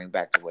referring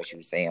back to what she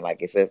was saying.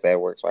 Like, it says that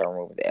it works by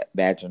removing the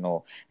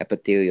vaginal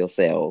epithelial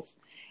cells.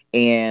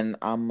 And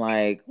I'm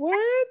like,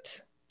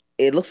 what?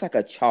 It looks like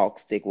a chalk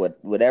stick with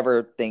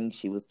whatever thing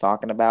she was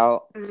talking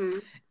about.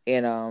 Mhm.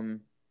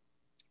 And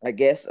I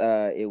guess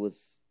it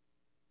was,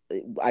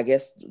 I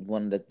guess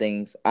one of the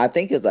things I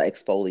think is an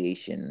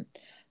exfoliation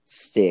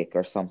stick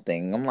or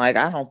something. I'm like,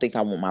 I don't think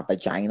I want my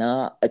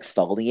vagina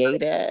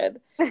exfoliated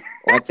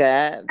like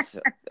that.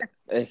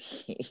 I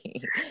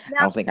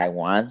Now don't think I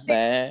want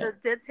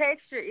that. the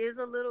texture is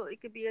a little.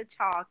 It could be a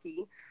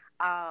chalky,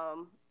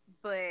 um,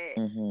 but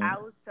Hmm. I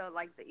was told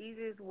like the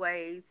easiest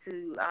way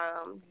to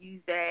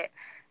use that,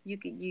 you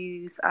could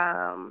use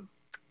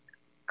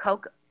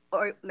coke,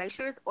 or make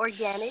sure it's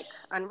organic,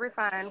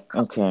 unrefined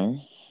coconut.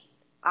 Okay.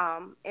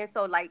 And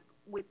so like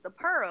with the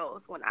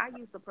pearls, when I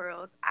use the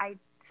pearls, I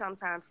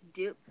sometimes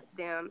dip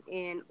them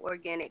in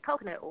organic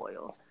coconut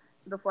oil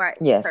before I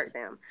insert Yes.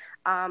 them.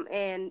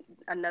 And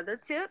another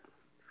tip,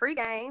 free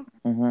game,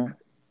 Hmm. Yes.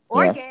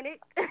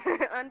 organic,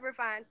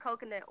 unrefined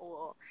coconut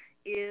oil.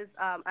 is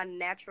a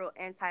natural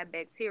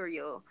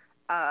antibacterial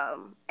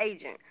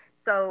agent.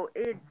 So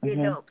it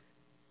Mm-hmm. helps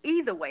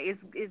either way.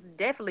 It's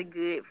definitely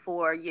good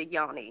for your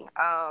yoni.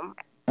 You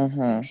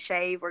Mm-hmm.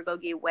 shave or go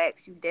get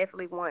waxed, you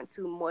definitely want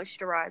to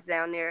moisturize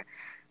down there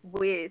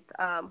with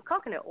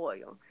coconut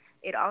oil.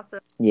 It also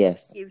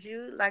Yes. gives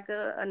you like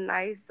a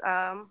nice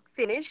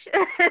finish.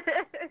 And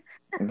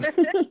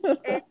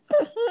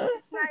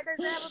night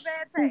doesn't have a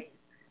bad taste.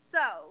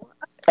 So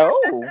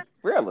Oh,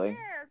 really?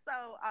 yeah,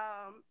 so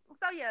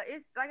yeah,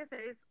 it's like I said,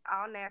 it's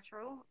all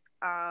natural.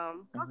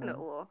 Coconut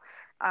Mm-hmm. oil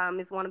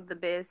is one of the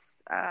best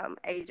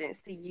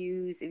agents to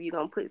use if you're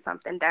gonna put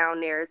something down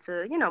there to,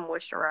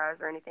 moisturize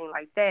or anything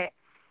like that.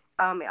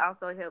 It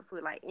also helps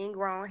with like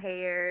ingrown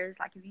hairs,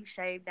 like if you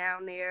shave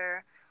down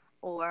there,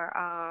 or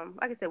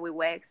like I said, with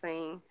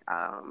waxing.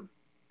 Mm-hmm.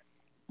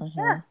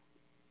 Yeah,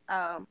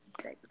 that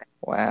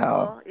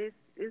Wow. oil is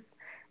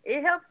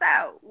it helps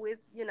out with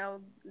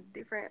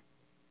different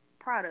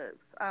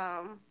products.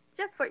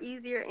 Just for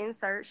easier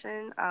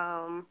insertion.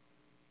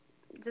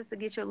 Just to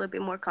get you a little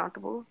bit more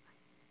comfortable.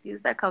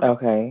 Use that coconut.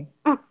 Okay.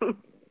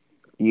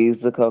 Use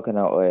the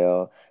coconut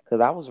oil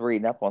because I was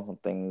reading up on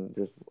something.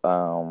 Just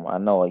I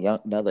know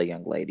another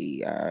young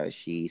lady.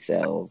 She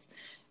sells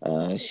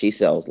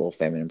little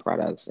feminine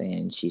products,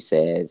 and she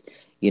said,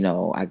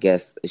 I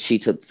guess she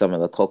took some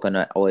of the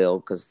coconut oil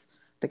because I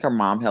think her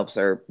mom helps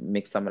her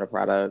mix some of the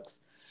products,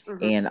 Hmm.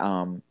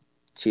 and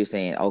she was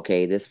saying,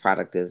 okay, this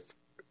product is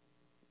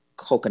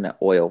coconut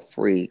oil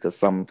free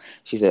because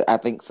she said, I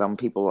think some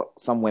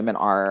women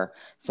are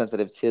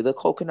sensitive to the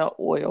coconut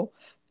oil,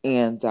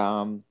 and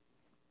I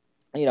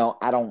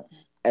don't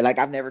like.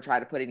 I've never tried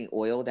to put any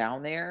oil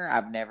down there.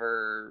 I've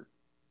never,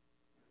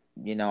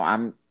 you know,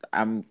 I'm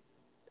I'm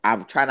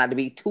trying not to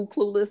be too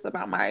clueless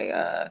about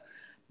my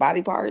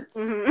body parts.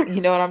 Hmm.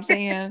 You know what I'm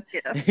saying?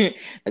 Yeah.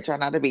 I try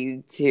not to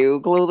be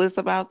too clueless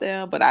about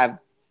them, but I've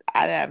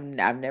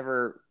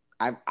never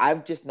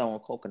I've just known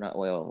coconut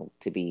oil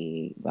to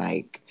be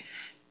like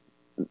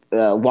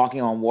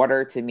walking on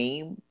water to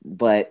me,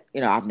 but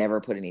I've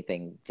never put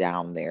anything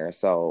down there.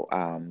 So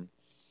I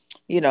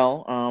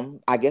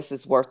guess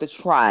it's worth a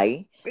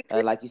try. It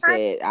could Like you be.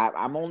 said,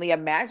 I'm only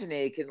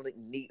imagining it can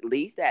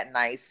leave that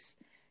nice,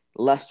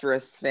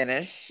 lustrous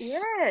finish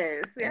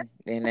Yes. Yes.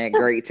 and that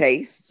great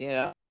taste.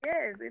 Yes,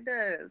 it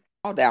does.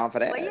 I'm down for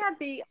But that. yeah,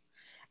 the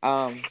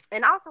Um,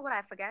 and also what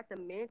I forgot to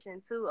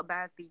mention too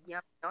about the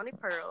yoni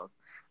pearls.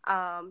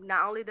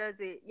 Not only does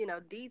it,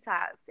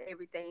 detox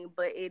everything,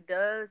 but it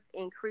does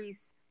increase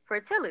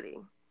fertility.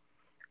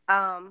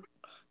 Um,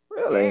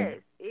 really,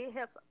 yes, it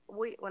helps.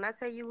 When I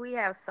tell you we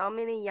have so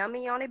many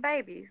yummy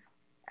babies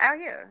out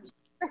here.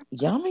 Yes,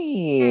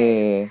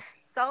 yummy.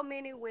 so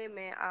many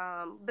women.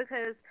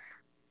 Because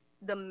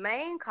the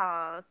main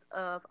cause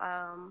of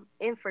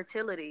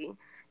infertility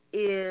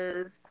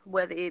is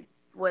whether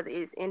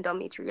it's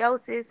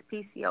endometriosis,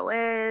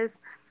 PCOS,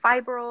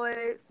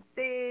 fibroids,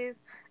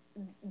 cysts,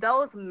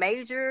 those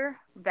major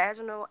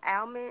vaginal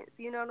ailments.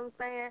 You know what I'm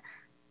saying?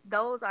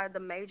 Those are the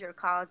major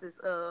causes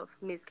of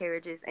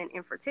miscarriages and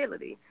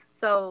infertility.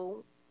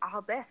 So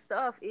all that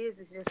stuff is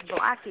just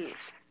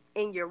blockage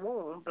in your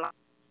womb,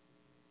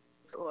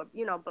 or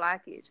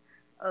blockage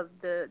of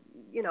the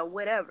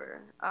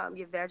whatever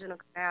your vaginal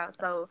canal.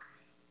 So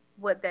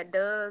what that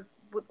does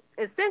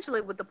essentially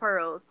with the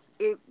pearls,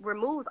 it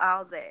removes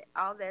all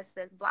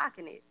that's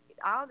blocking it,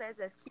 all that's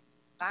keeping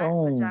the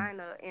Oh,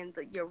 vagina and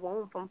your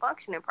womb from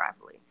functioning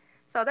properly.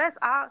 So that's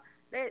all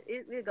that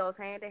it goes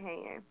hand in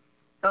hand.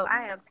 So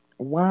I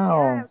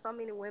wow. have so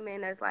many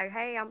women that's like,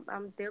 hey,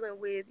 I'm dealing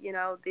with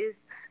this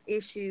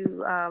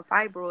issue,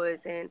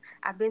 fibroids, and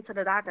I've been to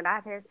the doctor and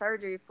I've had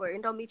surgery for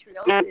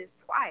endometriosis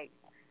twice,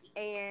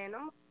 and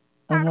I'm like,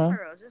 try the Mm-hmm.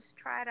 pearls, just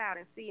try it out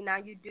and see. Now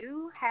you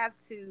do have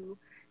to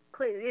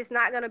clean. It's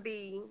not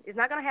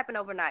gonna happen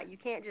overnight. You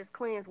can't just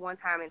cleanse one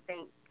time and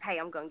think, hey,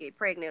 I'm gonna get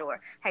pregnant, or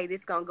hey,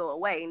 this gonna go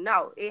away.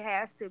 No, it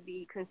has to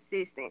be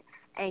consistent,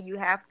 and you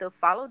have to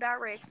follow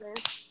directions.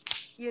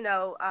 You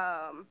know,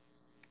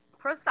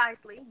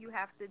 precisely, you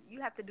have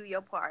to do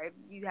your part.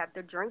 You have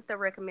to drink the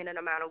recommended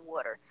amount of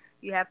water.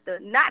 You have to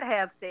not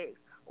have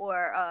sex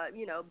or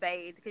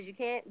bathe, because you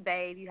can't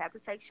bathe. You have to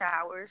take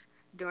showers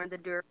during the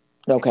duration,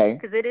 Okay.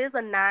 because it is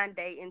a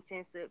 9-day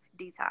intensive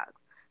detox.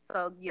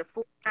 So your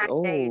full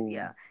 9 days, Oh.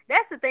 yeah,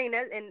 that's the thing.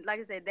 And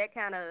like I said, that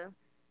kind of,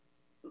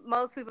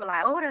 most people are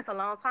like, oh, that's a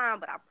long time,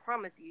 but I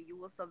promise you, you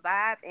will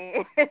survive,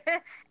 and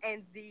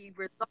and the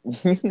result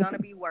is gonna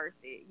be worth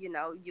it.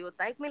 You'll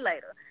thank me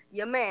later.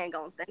 Your man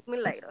gonna thank me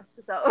later.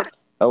 So so yes,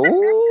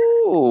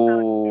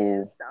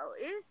 Oh. so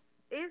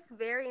it's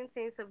very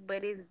intensive,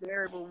 but it's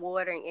very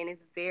rewarding, and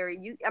it's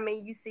very I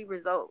mean, you see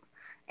results,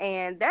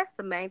 and that's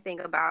the main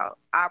thing about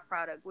our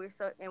product.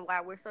 And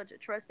why we're such a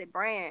trusted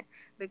brand,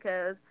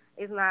 because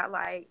it's not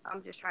like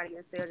I'm just trying to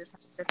get sales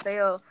just to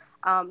sell.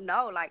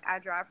 No, like I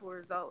drive for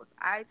results.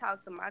 I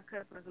talk to my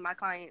customers and my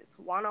clients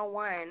one on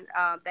one.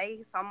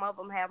 Some of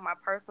them have my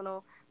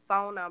personal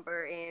phone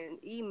number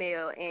and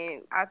email,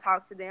 and I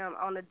talk to them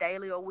on a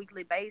daily or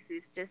weekly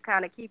basis, just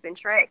kind of keeping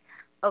track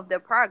of their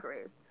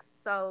progress.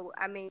 So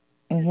I mean,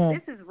 Mm-hmm.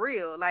 this is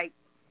real. Like,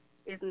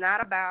 it's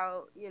not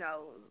about,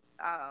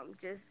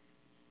 just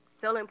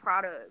selling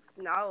products.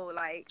 No,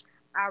 like,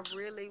 I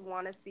really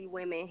want to see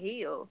women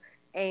heal.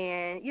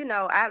 And,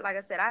 I like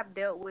I said, I've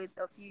dealt with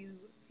a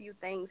few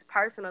things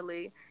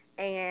personally,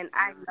 and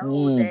I know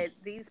Mm. that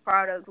these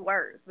products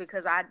work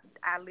because I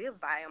live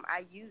by them.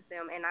 I use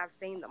them and I've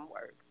seen them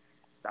work.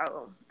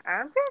 So,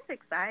 I'm just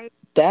excited.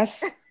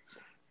 That's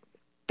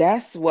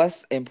that's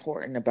what's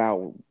important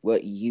about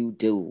what you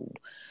do.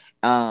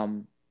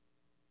 Um,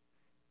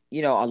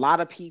 a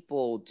lot of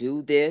people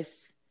do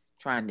this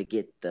trying to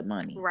get the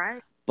money,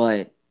 Right.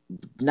 but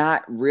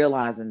not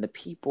realizing the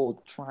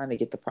people trying to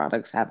get the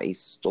products have a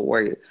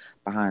story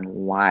behind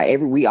why.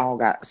 We all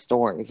got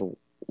stories of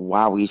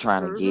why we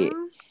trying to get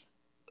Mhm.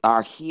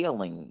 our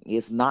healing.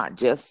 It's not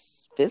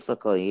just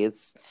physically,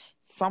 it's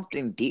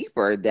something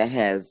deeper that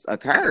has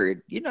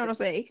occurred. You know what I'm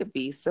saying? It could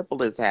be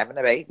simple as having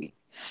a baby.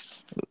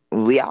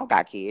 We all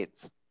got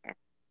kids.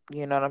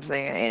 You know what I'm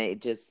saying? And it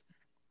just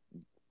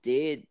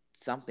did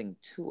something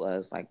to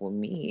us. Like with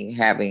me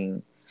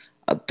having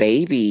a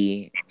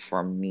baby,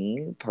 for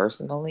me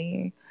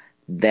personally,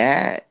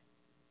 that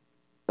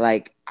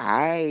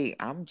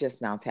I'm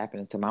just now tapping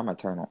into my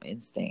maternal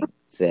instinct,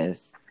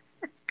 sis.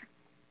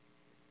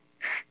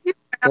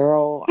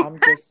 Girl, I'm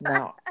just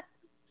now.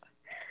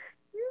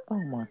 You Oh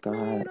my me.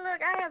 God.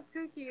 Look, I have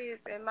two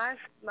kids, and my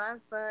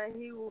son,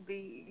 he will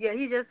be, yeah,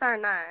 he just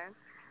turned 9.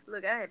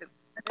 Look, I had to.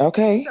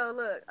 Okay. So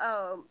look,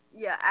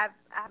 yeah,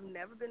 I've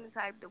never been the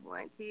type to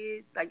want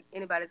kids. Like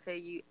anybody tell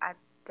you, I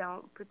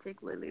don't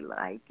particularly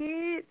like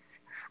kids.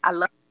 I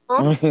love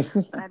them,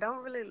 but I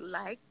don't really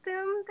like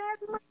them that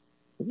much.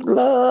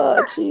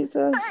 Lord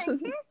Jesus. And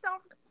kids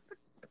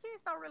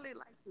don't really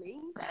like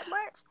me that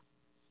much.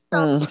 So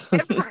Mm.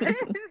 everybody,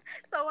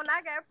 so when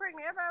I got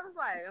pregnant, everybody was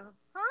like,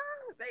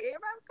 "Huh?" Everybody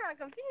was kind of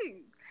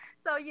confused.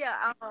 So yeah,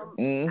 I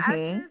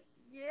Hmm. just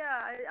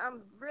yeah,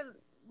 I'm really.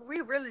 We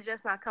really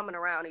just not coming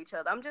around each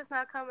other. I'm just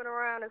not coming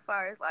around as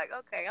far as like,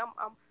 okay,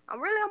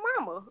 I'm really a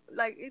mama.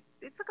 Like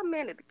it took a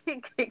minute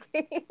to kick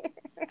in.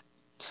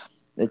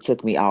 It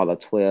took me all of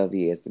 12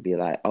 years to be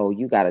like, oh,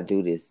 you got to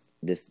do this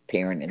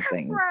parenting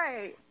thing.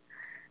 Right.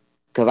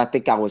 Because I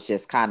think I was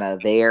just kind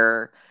of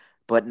there,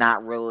 but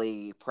not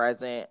really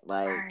present.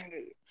 Like,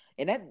 Right.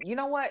 and that, you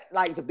know what?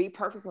 Like, to be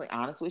perfectly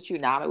honest with you,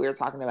 now that we're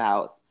talking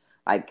about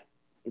like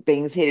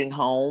things hitting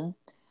home,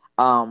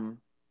 um,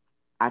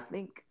 I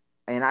think,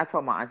 and I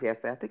told my auntie, I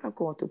said, I think I'm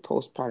going through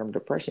postpartum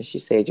depression. She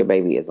said, your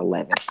baby is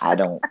 11. I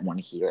don't want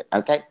to hear it.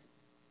 Okay.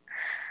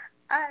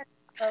 I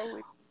know.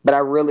 But I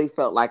really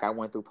felt like I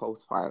went through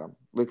postpartum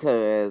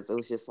because it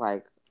was just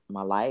like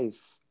my life.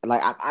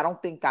 Like, I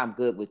don't think I'm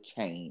good with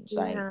change.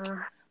 Yeah.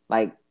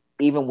 Like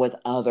even with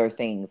other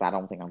things, I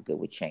don't think I'm good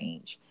with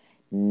change.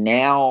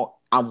 Now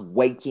I'm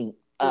waking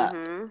up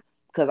Mhm.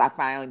 because I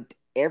found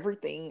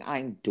everything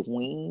I'm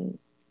doing,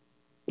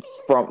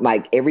 from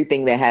like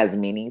everything that has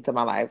meaning to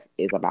my life,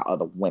 is about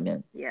other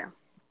women, Yeah.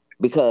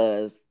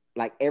 because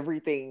like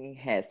everything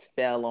has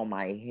fell on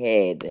my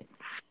head,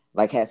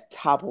 like has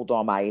toppled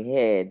on my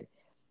head,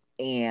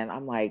 and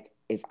I'm like,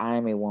 if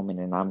I'm a woman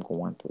and I'm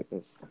going through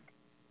this,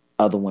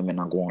 other women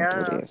are going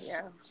through Yeah. this.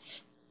 Yeah.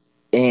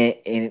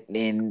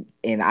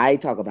 And I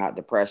talk about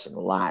depression a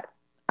lot.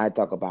 I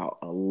talk about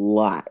a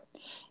lot.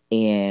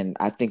 And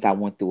I think I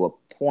went through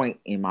a point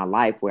in my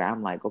life where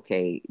I'm like,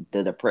 okay,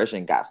 the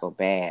depression got so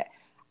bad,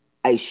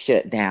 I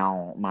shut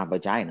down my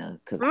vagina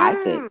because I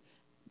could Mm.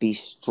 be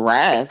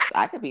stressed.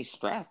 I could be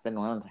stressed and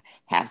want to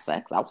have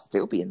sex. I would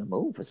still be in the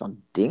mood for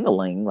some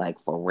dingling,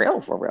 like for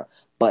real, for real.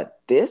 But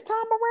this time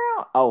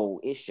around, oh,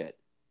 it shut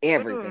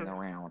everything Mm.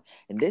 around.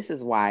 And this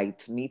is why,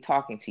 to me,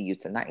 talking to you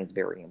tonight is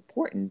very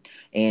important.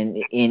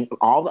 And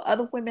all the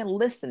other women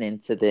listening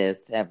to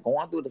this have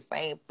gone through the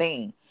same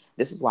thing.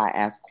 This is why I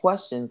ask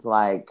questions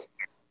like,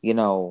 you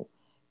know,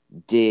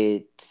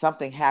 did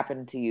something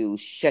happen to you,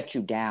 shut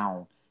you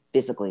down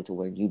physically to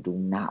where you do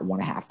not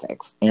want to have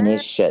sex? And it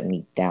Yes. shut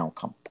me down Yes.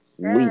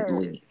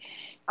 completely.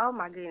 Oh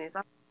my goodness.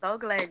 I'm so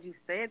glad you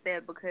said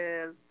that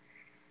because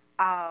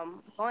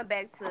going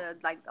back to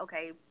like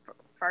okay,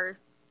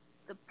 first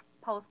the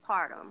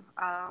postpartum.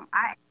 I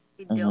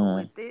actually dealt Mm-hmm.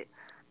 with it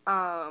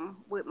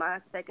with my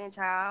second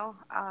child.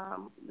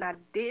 And I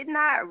did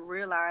not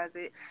realize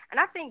it. And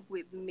I think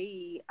with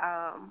me,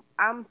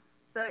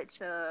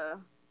 such a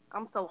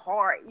I'm so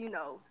hard,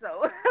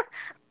 so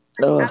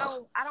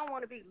Ugh. I don't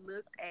want to be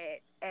looked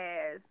at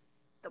as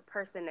the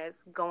person that's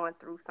going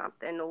through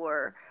something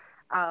or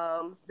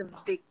the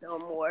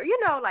victim or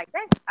like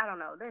that's I don't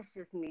know, that's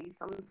just me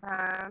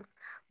sometimes.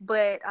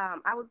 But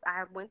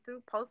I went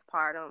through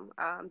postpartum,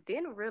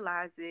 didn't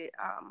realize it,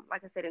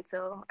 like I said,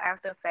 until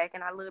after the fact,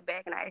 and I look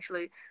back and I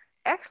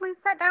actually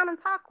sat down and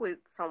talked with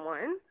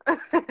someone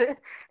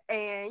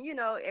and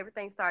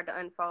everything started to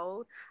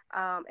unfold.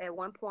 At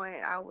one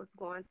point I was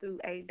going through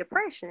a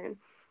depression.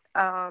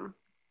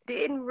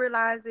 Didn't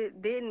realize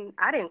it, didn't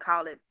I didn't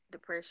call it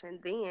depression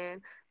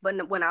then,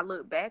 but when I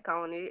look back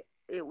on it,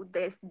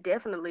 that's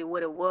definitely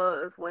what it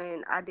was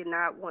when I did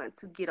not want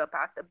to get up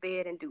out the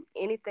bed and do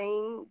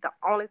anything. The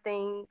only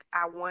thing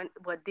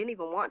didn't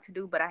even want to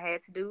do, but I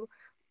had to do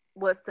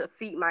was to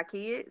feed my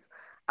kids.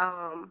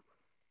 Um,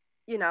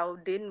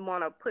 didn't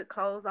want to put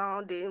clothes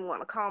on, didn't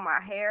want to comb my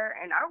hair.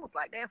 And I was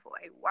like that for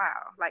a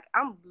while. Like,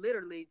 I'm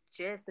literally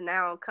just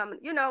now coming,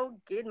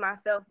 getting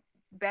myself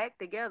back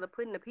together,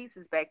 putting the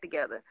pieces back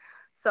together.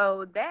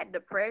 So that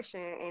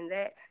depression and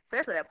that,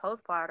 especially that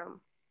postpartum,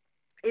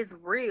 is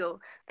real.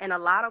 And a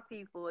lot of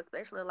people,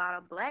 especially a lot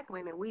of Black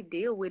women, we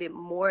deal with it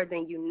more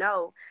than you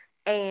know.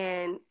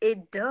 And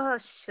it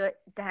does shut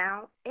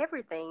down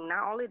everything.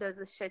 Not only does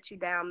it shut you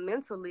down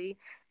mentally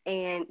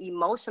and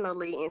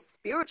emotionally and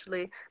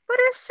spiritually, but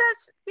it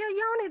shuts your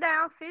yoni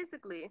down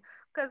physically.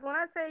 Because when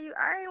I tell you,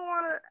 I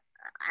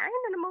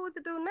ain't in the mood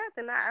to do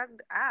nothing.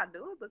 I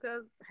do it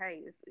because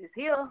hey, it's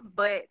here.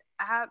 But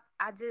I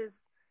just,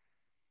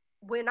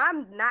 when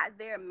I'm not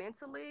there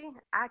mentally,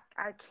 I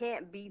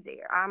can't be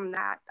there. I'm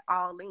not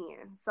all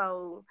in.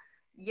 So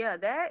yeah,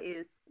 that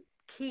is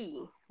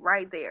key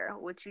right there,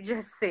 what you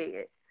just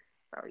said.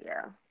 So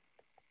yeah.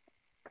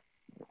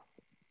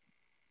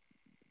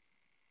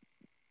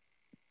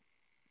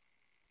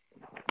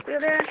 Still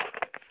there?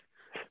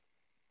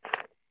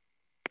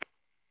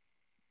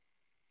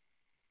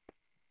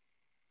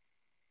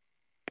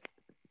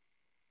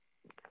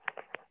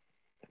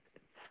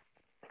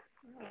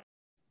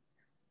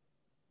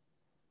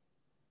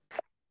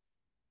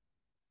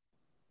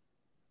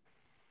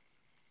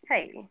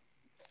 Hey.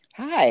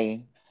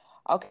 Hi.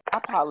 Okay, I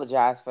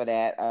apologize for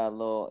that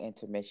little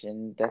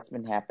intermission. That's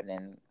been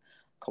happening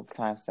a couple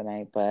times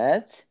tonight,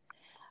 but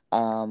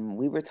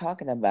we were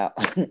talking about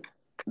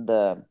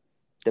the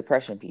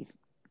depression piece.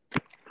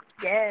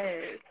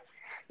 Yes.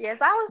 Yes,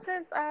 I was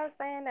just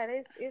saying that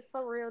it's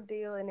a real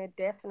deal, and it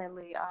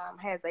definitely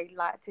has a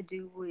lot to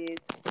do with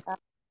uh,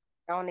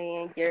 on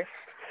and your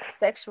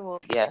sexual.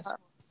 Yes. Uh,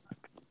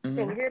 can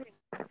Mm-hmm. you hear me?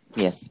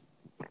 Yes.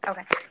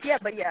 Okay. Yeah,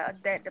 but yeah,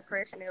 that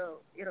depression,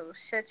 it'll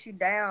shut you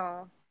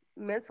down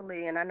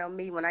mentally, and I know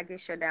me, when I get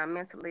shut down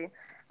mentally,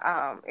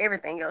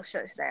 everything else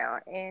shuts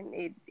down, and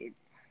it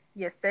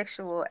your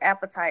sexual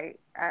appetite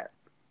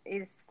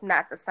is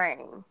not the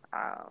same.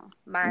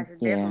 Mine's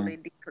Yeah. definitely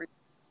decreased.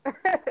 I'm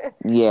going.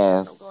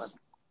 Yes.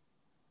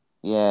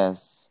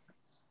 Yes.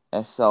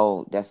 That's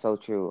so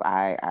true.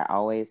 I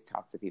always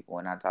talk to people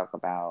when I talk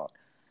about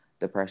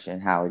depression,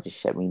 how it just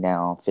shut me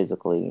down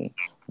physically.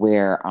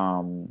 Where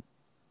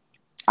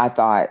I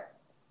thought,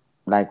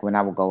 like, when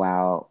I would go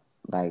out,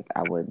 like,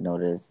 I would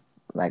notice,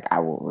 like, I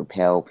would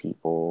repel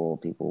people.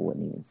 People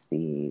wouldn't even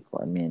speak,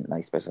 or men,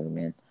 like, especially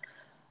men.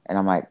 And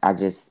I'm like,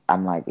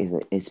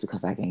 it's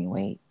because I gained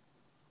weight.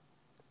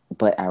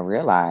 But I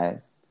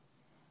realized,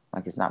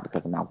 like, it's not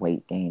because of my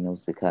weight gain. It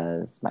was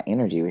because my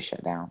energy was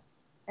shut down.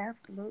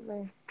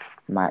 Absolutely.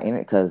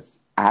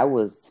 Because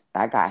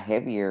I got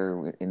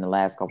heavier in the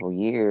last couple of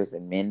years,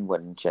 and men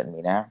wouldn't shut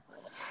me down.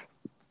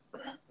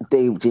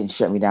 They didn't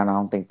shut me down. I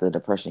don't think the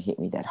depression hit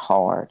me that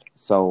hard.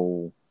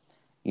 So,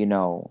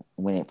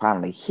 when it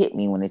finally hit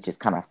me, when it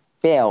just kind of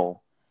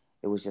fell,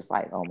 it was just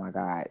like, oh my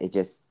God, it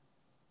just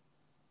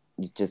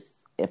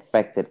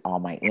affected all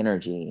my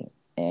energy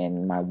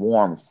and my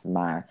warmth,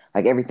 my,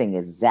 like, everything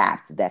is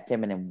zapped, that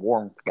feminine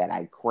warmth that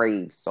I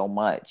crave so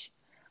much.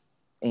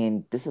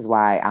 And this is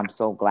why I'm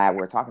so glad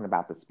we're talking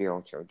about the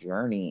spiritual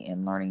journey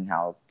and learning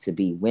how to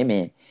be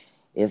women.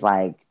 Is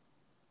like,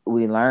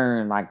 we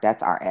learn, like,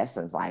 that's our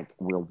essence. Like,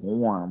 we're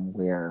warm,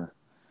 we're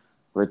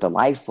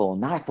delightful,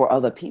 not for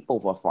other people,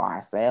 but for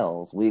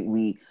ourselves.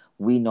 We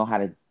know how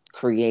to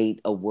create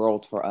a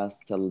world for us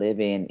to live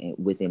in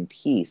within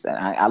peace. And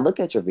I look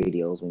at your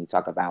videos when you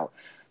talk about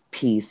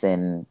peace,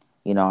 and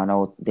I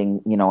know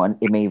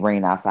it may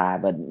rain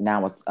outside, but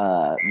now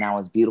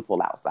it's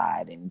beautiful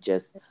outside, and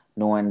just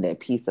knowing that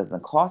peace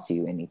doesn't cost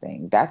you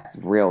anything. That's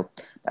real.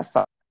 That's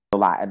a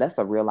that's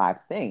a real life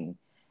thing.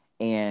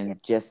 Yeah.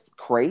 And just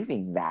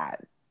craving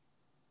that,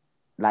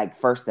 like,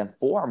 first and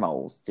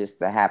foremost, just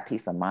to have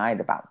peace of mind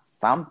about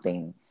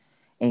something.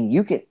 And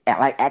you can,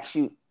 like,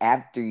 actually,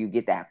 after you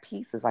get that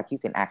peace, it's like you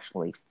can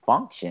actually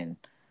function.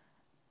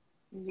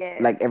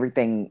 Yes. Like,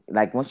 everything,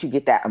 like, once you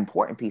get that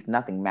important piece,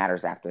 nothing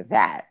matters after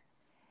that.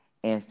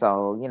 And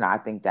so, I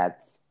think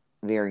that's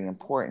very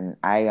important.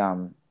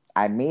 I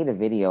made a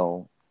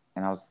video,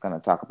 and I was going to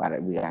talk about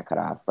it. We got cut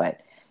off,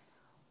 but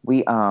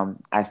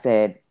I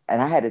said,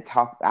 and I had to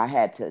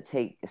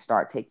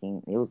start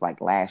taking, it was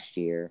like last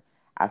year,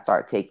 I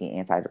started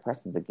taking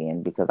antidepressants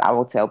again, because I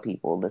will tell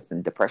people,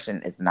 listen,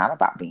 depression is not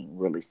about being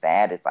really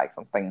sad. It's like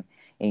something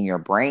in your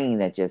brain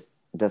that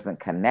just doesn't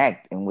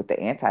connect. And with the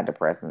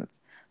antidepressants,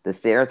 the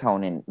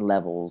serotonin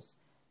levels,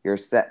 your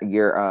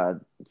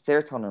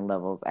serotonin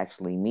levels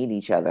actually meet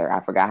each other.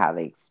 I forgot how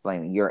they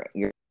explain it.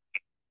 Your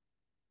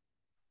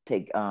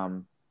take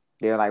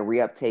they're like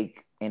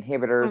reuptake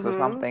inhibitors or Mhm.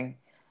 something.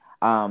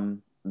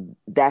 um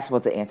that's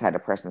what the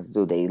antidepressants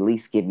do. They at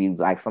least give you,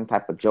 like, some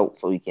type of jolt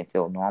so you can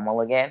feel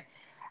normal again.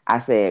 I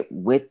said,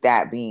 with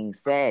that being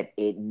said,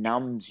 it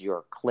numbs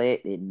your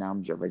clit, it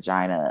numbs your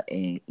vagina,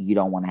 and you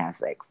don't want to have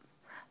sex.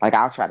 Like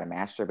I'll try to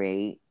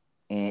masturbate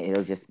and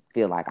it'll just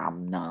feel like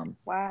I'm numb.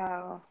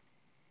 Wow.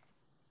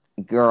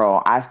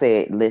 Girl, I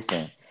said,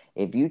 listen,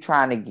 if you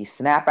trying to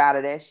snap out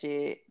of that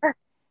shit,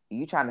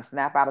 you trying to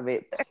snap out of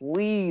it,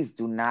 please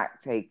do not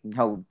take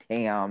no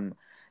damn,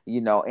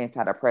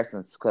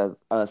 antidepressants because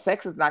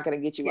sex is not going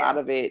to get you Yeah. out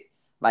of it.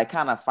 Like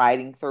kind of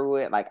fighting through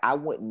it. Like I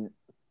wouldn't,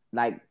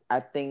 like I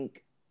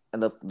think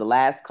the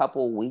last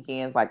couple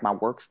weekends, like my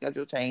work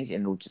schedule changed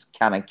and it would just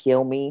kind of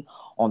kill me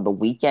on the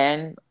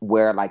weekend.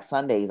 Where like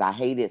Sundays, I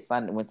hated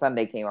Sunday when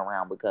Sunday came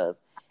around because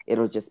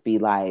it'll just be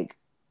like,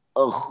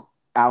 ugh,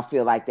 I'll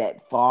feel like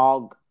that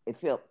fog.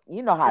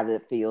 You know how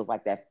it feels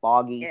like that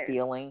foggy Yes.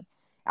 feeling.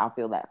 I'll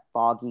feel that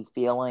foggy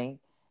feeling,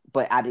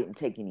 but I wouldn't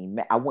take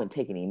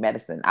any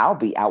medicine. I'll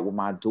be out with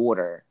my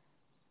daughter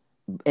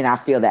and I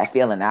feel that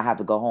feeling. I have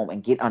to go home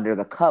and get under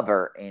the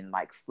cover and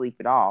like sleep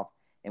it off.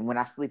 And when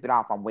I sleep it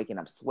off, I'm waking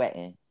up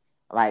sweating.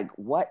 Like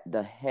what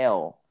the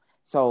hell?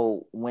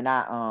 So when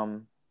I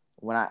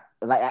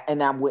like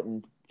and I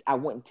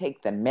wouldn't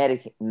take the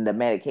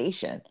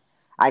medication.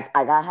 I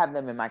have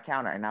them in my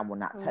counter and I will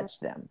not touch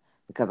them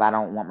because I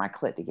don't want my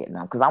clit to get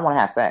numb because I want to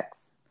have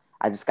sex.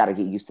 I just got to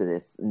get used to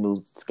this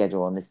new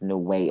schedule and this new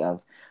way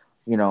of,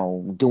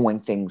 doing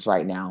things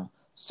right now.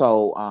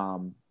 So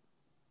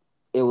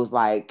it was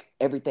like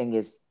everything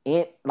is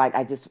it. Like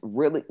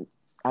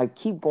I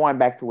keep going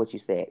back to what you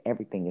said.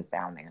 Everything is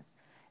down there.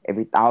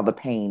 All the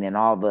pain and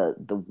all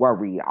the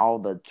worry, all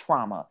the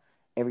trauma,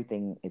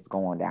 everything is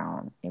going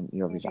down in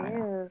your It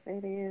vagina. is.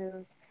 It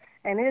is.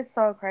 And it's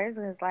so crazy.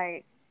 It's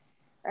like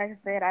I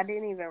said, I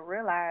didn't even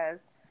realize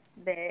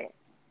that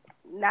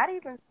not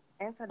even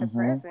Mm-hmm.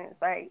 antidepressants,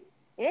 like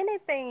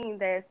anything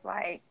that's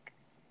like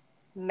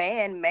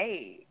man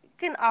made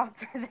can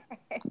alter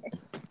that.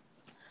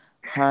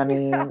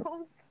 Honey.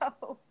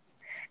 So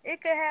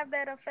it could have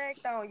that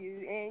effect on you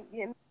and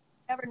you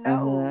never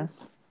know, Mm-hmm.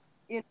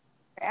 you know,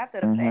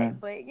 after the Mm-hmm.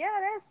 fact. But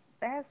yeah,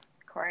 that's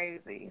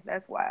crazy.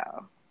 That's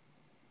wild.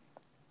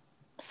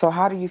 So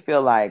how do you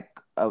feel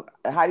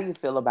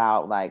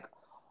about like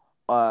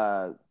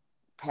uh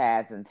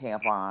pads and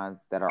tampons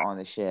that are on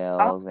the Oh,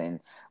 shelves and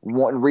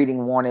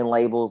reading warning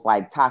labels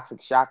like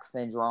toxic shock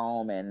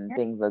syndrome and yeah.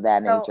 things of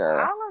that So nature?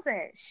 all of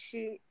that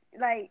shit,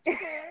 like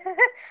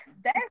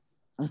that's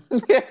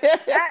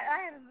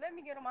let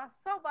me get on my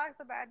soapbox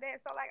about that.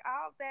 So like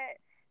all that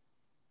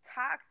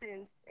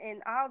toxins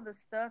and all the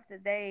stuff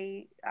that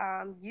they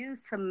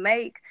use to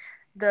make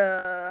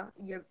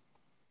your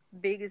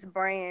biggest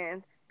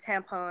brand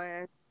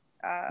tampons,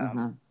 Mm-hmm.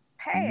 Mm-hmm.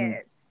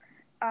 pads,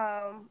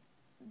 um,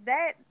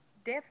 that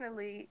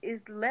definitely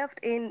is left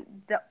in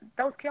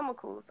those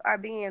chemicals are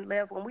being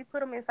left when we put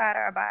them inside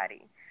our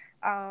body.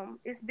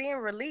 It's being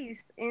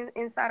released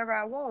inside of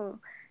our womb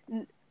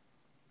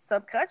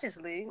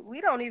subconsciously.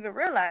 We don't even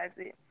realize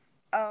it.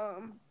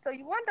 So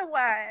you wonder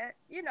why,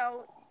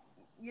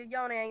 your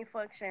yoni ain't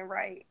functioning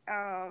right.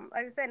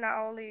 Like I said, not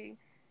only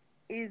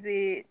is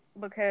it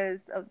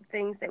because of the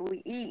things that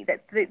we eat,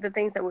 that the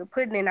things that we're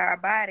putting in our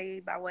body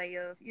by way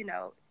of,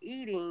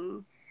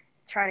 eating,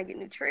 trying to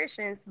get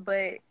nutrition,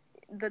 but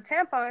the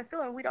tampons too,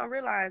 and we don't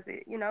realize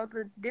it.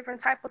 The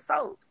different type of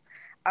soaps.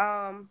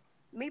 Um,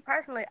 Me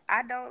personally,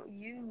 I don't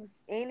use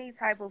any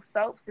type of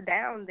soaps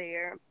down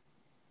there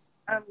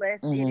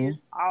unless it Mm-hmm. is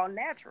all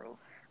natural.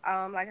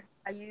 Like I said,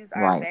 I use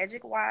our Right.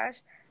 Magic Wash.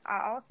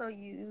 I also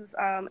use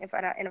if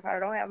I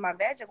don't have my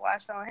Magic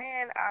Wash on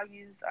hand, I'll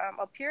use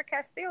a pure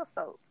Castile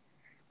soap.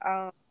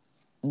 Um,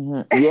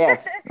 Mm-hmm.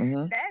 Yes.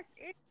 Mm-hmm. that's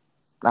it.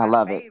 I My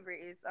love it. favorite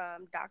is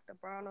Dr.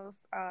 Bronner's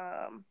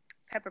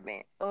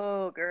peppermint.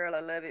 Oh, girl, I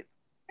love it.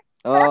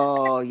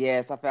 Oh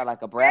yes, I felt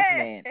like a breath Yeah,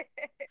 mint.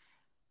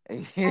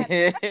 I love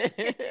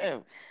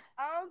it.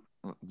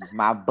 Um,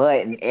 My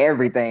butt and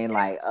everything.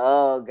 Like,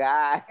 oh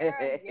God. Girl,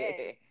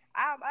 yes.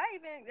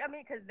 I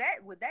mean, cause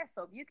that with that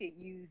soap, you could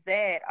use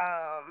that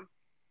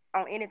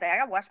on anything.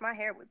 I wash my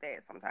hair with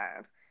that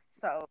sometimes.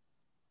 So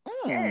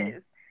Mm.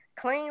 yes,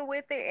 clean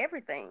with it,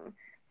 everything.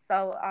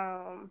 So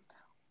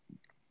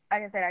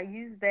like I said, I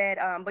use that.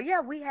 But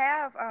yeah, we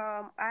have.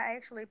 I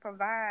actually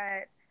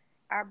provide.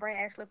 Our brand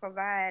actually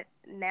provide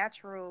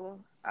natural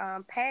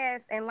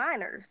pads and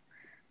liners.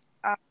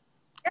 Um,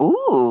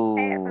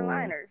 Pads and Ooh.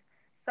 liners.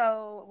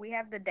 So we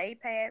have the day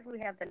pads, we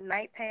have the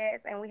night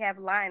pads, and we have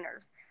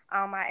liners.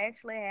 I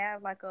actually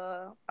have like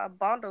a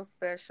bundle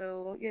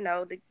special,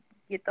 to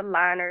get the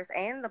liners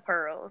and the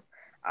pearls.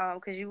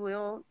 Because you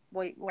will,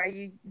 where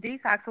you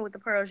detoxing with the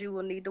pearls, you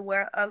will need to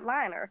wear a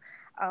liner.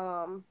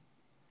 Um,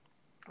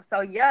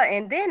 so yeah,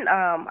 and then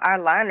our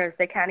liners,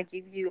 they kind of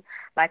give you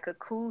like a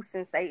cool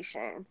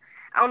sensation.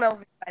 I don't know if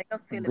anybody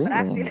else feel it, but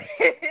I feel Really?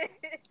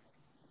 it.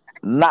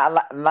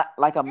 Not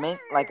like a mint,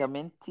 like a Yes,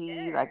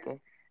 minty, like yes, a.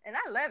 and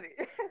I love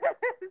it.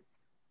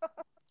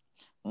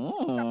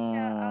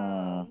 Yeah,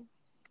 Mm.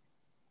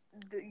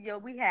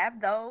 we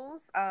have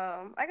those.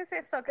 Like I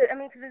said, I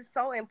mean, because it's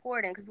so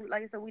important. Because,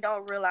 like I said, we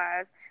don't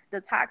realize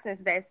the toxins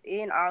that's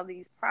in all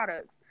these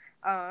products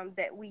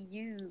that we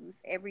use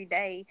every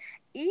day.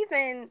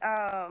 Even,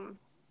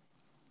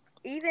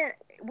 even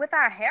with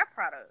our hair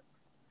products.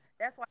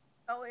 That's why.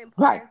 so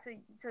Right. important to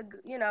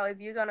if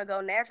you're gonna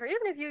go natural,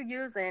 even if you're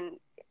using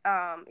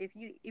if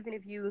you even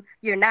if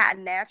you're not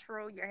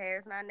natural, your hair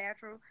is not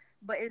natural,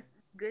 but it's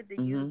good to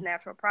use Mm-hmm.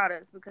 natural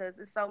products because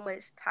it's so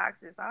much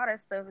toxins. All that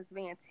stuff is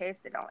being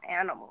tested on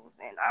animals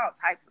and all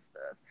types of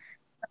stuff.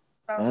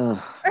 So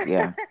Ugh,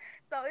 yeah.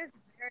 so it's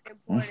very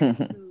important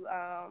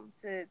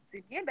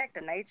to get back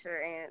to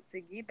nature and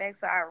to get back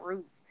to our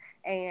roots.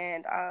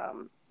 And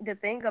the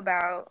thing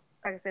about,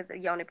 like I said, the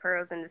yoni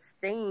pearls and the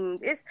steam,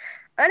 it's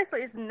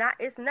honestly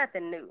it's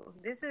nothing new.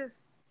 This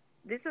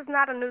is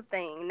not a new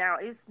thing. Now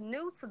it's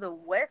new to the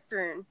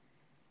Western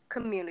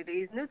community.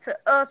 It's new to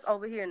us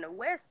over here in the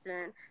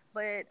Western,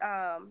 but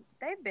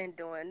they've been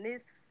doing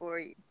this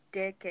for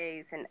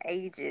decades and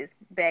ages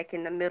back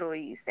in the Middle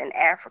East and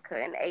Africa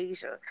and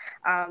Asia.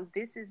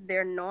 This is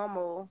their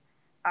normal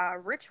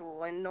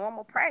ritual and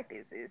normal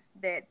practices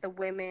that the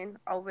women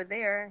over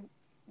there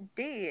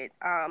did.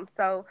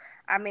 So,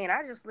 I mean,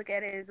 I just look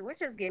at it as we're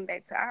just getting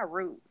back to our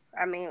roots.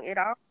 I mean, it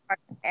all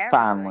started in Africa,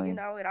 Finally.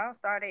 it all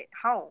started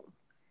home.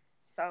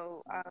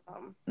 So,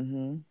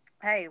 Mm-hmm.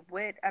 hey,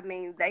 what I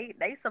mean,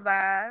 they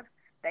survived.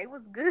 They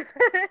was good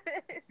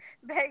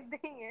back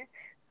then.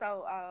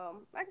 So,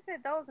 like I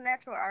said, those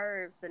natural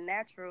herbs, the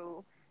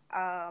natural,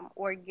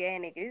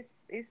 organic,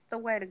 it's the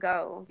way to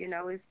go.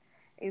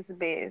 It's the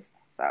best.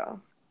 So,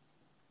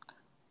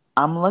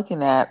 I'm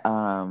looking at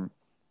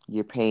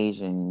your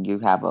page, and you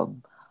have a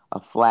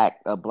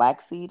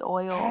black seed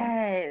oil.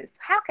 yes.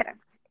 How can I?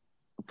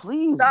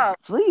 Please, So,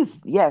 please,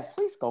 yes,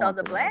 please go so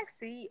the into this. black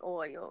seed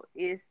oil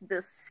is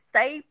the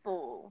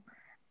staple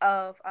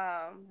of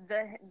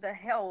the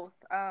health,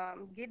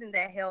 getting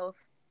that health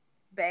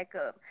back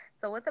up.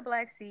 So what the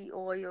black seed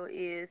oil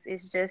is,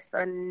 it's just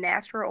a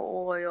natural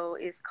oil.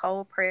 It's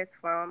cold pressed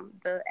from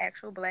the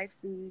actual black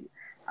seed,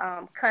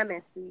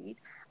 cumin seed.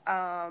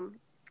 Um,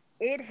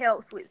 it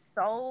helps with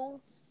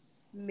so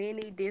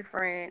many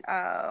different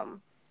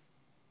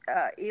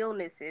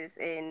illnesses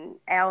and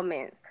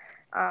ailments.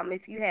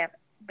 If you have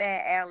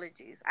bad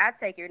allergies, I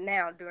take it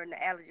now during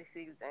the allergy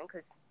season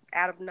because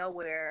out of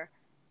nowhere,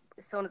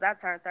 as soon as I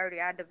turned 30,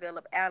 I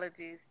developed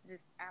allergies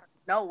just out of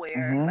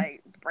nowhere, Mm-hmm.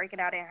 like breaking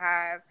out in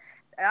hives.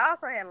 It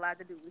also had a lot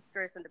to do with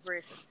stress and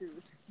depression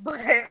too. But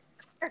yeah,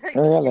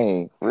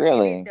 Really,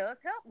 and it really. does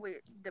help with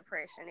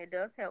depression. It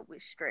does help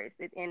with stress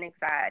and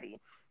anxiety.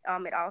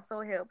 It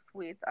also helps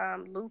with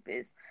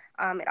lupus.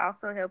 It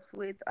also helps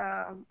with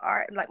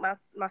like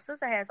my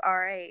sister has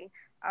RA,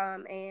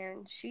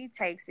 and she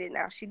takes it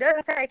now. She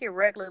doesn't take it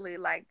regularly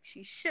like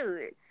she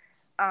should.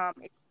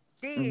 If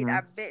she did, Mm-hmm.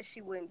 I bet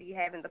she wouldn't be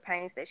having the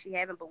pains that she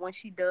having. But when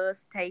she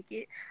does take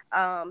it,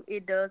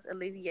 it does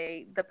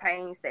alleviate the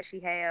pains that she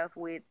have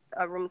with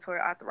rheumatoid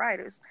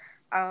arthritis.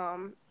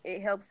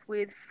 It helps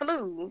with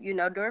flu.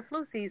 During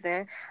flu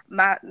season,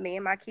 me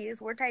and my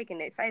kids were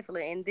taking it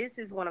faithfully, and this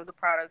is one of the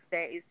products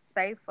that is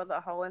safe for the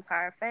whole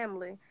entire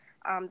family.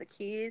 The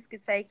kids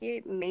could take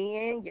it,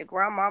 men, your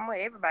grandmama,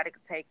 everybody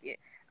could take it.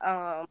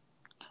 Um,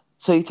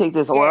 So you take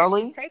this Yes,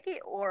 you orally? take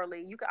it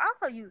orally. You can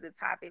also use it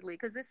topically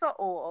because it's an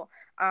oil.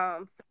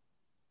 So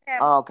you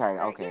have Oh, okay,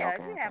 a cut. okay, Yeah,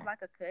 if okay, you have okay. like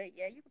a cut,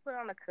 yeah, you can put it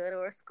on a cut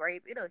or a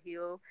scrape. It'll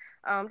heal.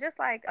 Just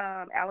like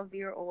aloe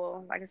vera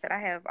oil. Like I said, I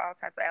have all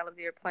types of aloe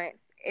vera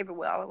plants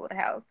everywhere all over the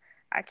house.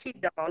 I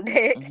keep them on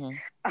deck.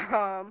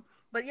 Mm-hmm.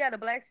 But yeah, the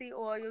black seed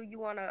oil, you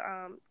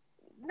wanna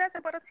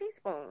nothing but a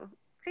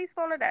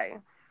teaspoon a day.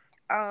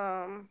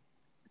 Um,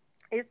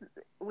 it's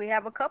we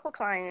have a couple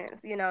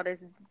clients,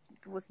 that's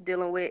was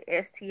dealing with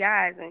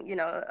STIs and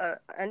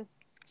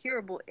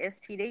uncurable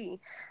STD.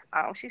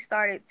 She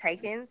started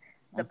taking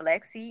the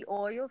black seed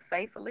oil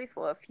faithfully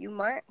for a few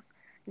months.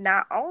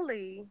 Not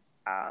only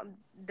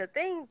the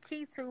thing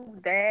key to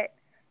that,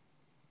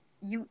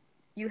 you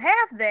you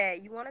have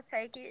that you want to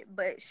take it,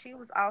 but she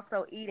was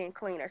also eating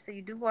cleaner, so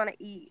you do want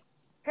to eat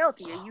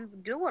healthier. You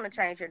do want to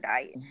change your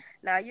diet.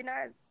 Now you're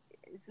not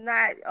it's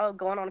not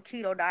going on a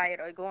keto diet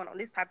or going on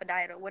this type of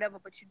diet or whatever,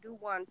 but you do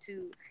want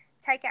to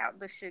take out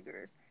the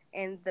sugars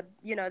and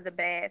the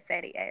bad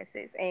fatty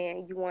acids,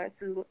 and you want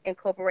to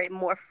incorporate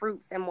more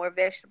fruits and more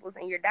vegetables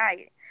in your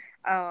diet.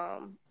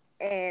 Um,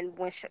 and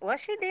once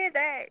she did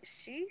that,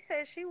 she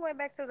said she went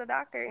back to the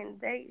doctor and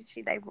they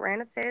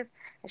ran a test,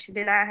 and she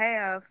did not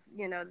have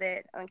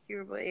that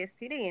uncurable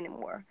STD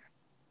anymore.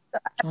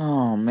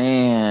 Oh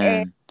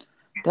And man,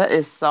 that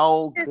is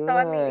so so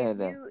I mean, if good.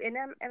 you and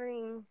I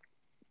mean,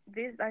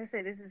 this, like I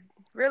said, this is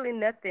really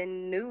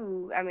nothing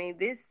new. I mean,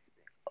 this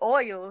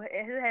oil,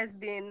 it has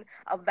been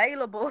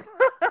available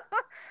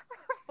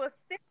for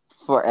centuries.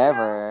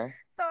 Forever.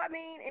 So I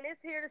mean, and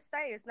it's here to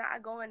stay. It's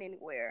not going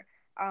anywhere.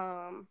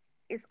 Um,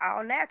 it's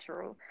all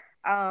natural.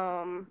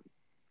 Um,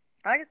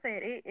 like I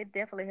said, it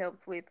definitely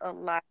helps with a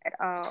lot.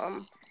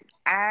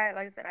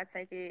 Like I said, I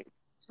take it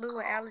flu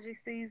and allergy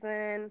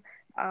season.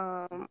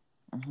 Um,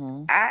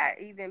 Mm-hmm. I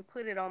even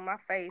put it on my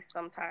face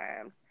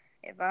sometimes.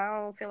 If I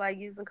don't feel like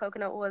using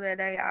coconut oil that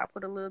day, I'll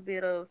put a little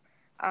bit of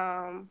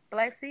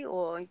black seed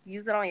oil.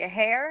 Use it on your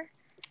hair.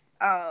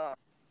 Uh,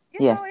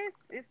 Yes.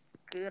 it's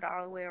good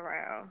all the way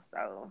around.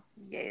 So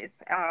yes,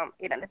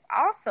 it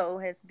also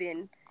has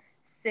been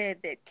said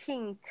that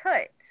King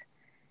Tut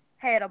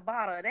had a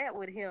bottle of that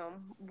with him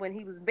when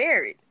he was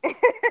buried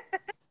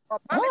or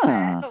mummified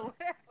Mm. or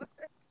whatever.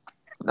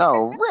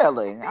 No,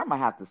 really. I'm gonna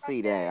have to I'm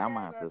see that. telling I'm you,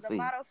 gonna have to the see.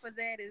 motto for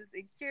that is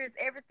it cures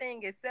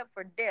everything except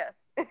for death.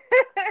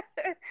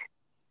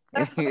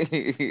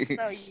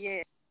 So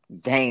yeah.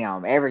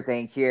 Damn,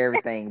 everything cure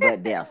everything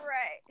but death.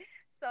 Right.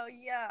 So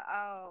yeah,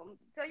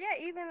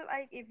 even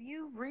like if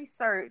you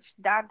research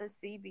Dr.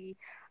 Sebi,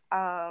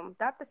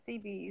 Dr.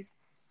 Sebi's,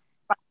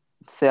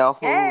 Cell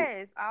food.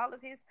 yes, all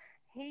of his,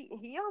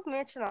 he'll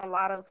mention a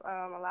lot of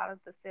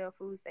the cell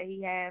foods that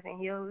he have, and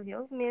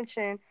he'll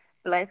mention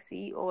black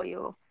seed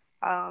oil.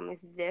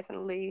 It's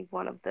definitely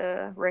one of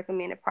the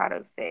recommended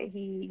products that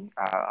he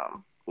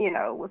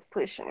was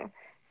pushing.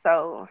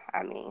 So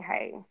I mean,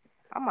 hey,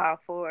 I'm all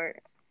for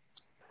it.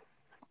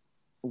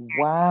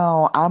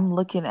 Wow, I'm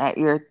looking at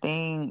your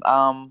thing.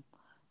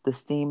 The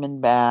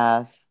steaming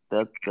bath,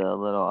 the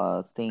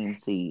little steam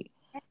seat.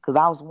 Because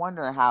I was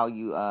wondering how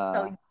you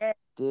So yes,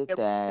 did yeah, we do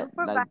that.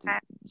 provide.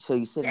 So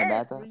you sit in the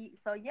Yes, bathtub? we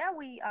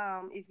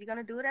if you're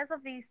gonna do it as a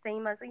V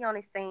steam, as a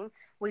yoni steam,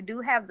 we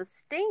do have the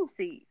steam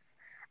seats.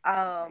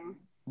 Um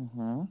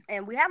Mm-hmm.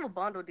 and we have a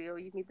bundle deal.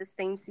 You get the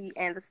steam seat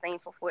and the steam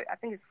for 40, I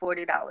think it's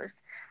 $40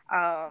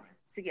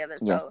 together.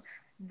 So Yes.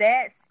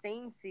 that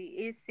steam seat,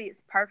 it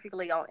sits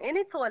perfectly on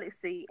any toilet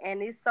seat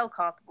and it's so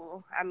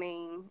comfortable. I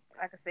mean,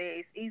 like I said,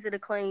 it's easy to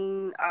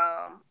clean.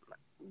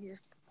 You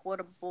just pour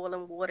the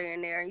boiling water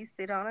in there and you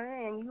sit on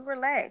it and you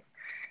relax.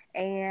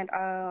 And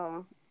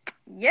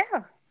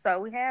yeah, so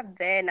we have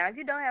that. Now if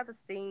you don't have the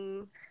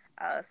steam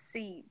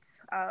seats,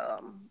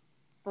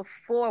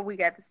 before we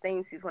got the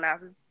steam seats, when I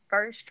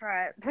first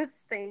tried the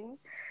steam,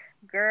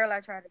 girl, I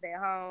tried it at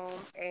home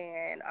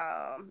and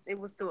it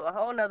was through a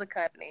whole nother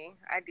company.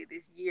 I did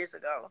this years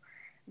ago.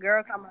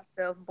 Girl, caught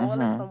myself boiling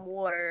Mm-hmm. some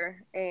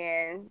water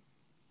and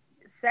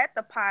set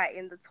the pot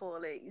in the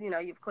toilet. You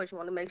of course you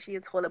want to make sure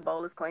your toilet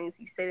bowl is clean. So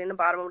you set it in the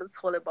bottom of the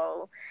toilet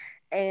bowl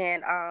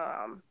and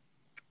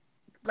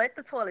let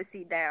the toilet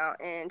seat down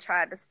and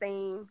tried to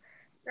steam.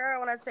 Girl,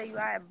 when I tell you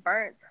I had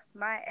burnt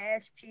my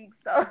ass cheeks,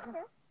 so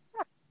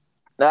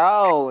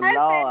Oh I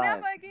said Lord.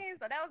 never again.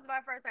 So that was my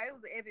first time. It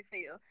was an epic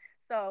feel.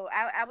 So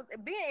I was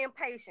being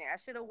impatient. I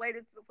should have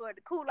waited for it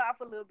to cool off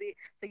a little bit.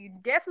 So you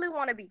definitely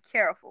want to be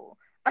careful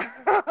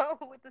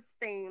with the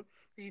steam.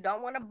 You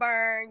don't want to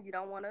burn. You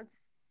don't want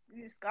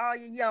to scald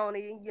your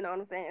yoni. You know what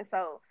I'm saying?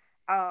 So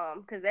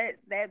because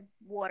that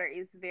water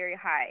is very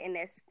hot and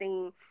that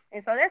steam,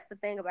 and so that's the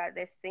thing about it,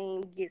 that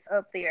steam gets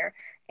up there,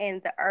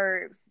 and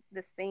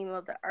the steam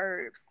of the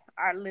herbs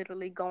are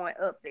literally going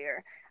up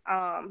there.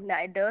 Now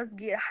it does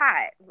get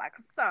hot like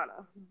a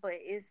sauna, but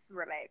it's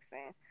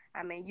relaxing.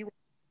 I mean, you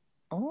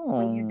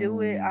when you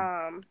do it,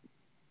 Oh.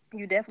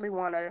 you definitely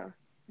want to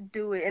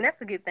do it, and that's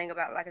the good thing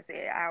about, like I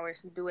said, ours.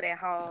 You do it at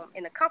home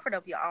in the comfort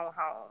of your own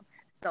home.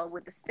 So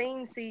with the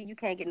steam seat, you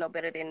can't get no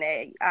better than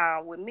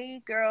that. With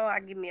me, girl, I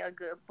give me a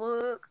good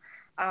book.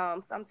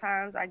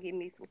 Sometimes I give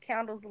me some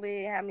candles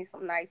lit, have me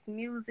some nice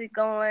music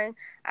going.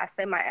 I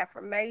say my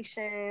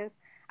affirmations.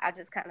 I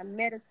just kind of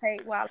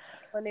meditate while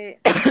I'm doing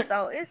it.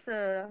 So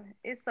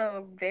it's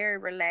a very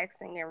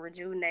relaxing and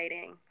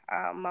rejuvenating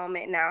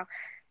moment. Now,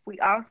 we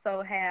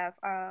also have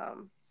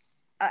an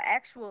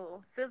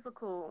actual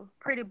physical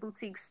Pretty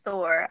Boutique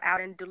store out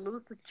in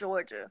Duluth,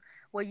 Georgia,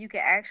 where you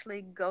can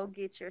actually go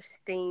get your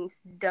steams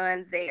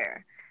done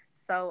there.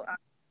 So,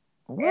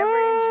 ever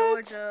in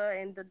What? Georgia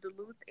in the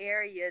Duluth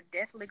area,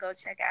 definitely go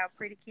check out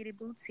Pretty Kitty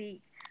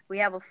Boutique. We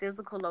have a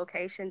physical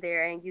location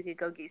there, and you can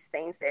go get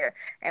steams there.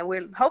 And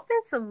we're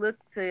hoping to look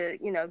to,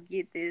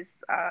 get this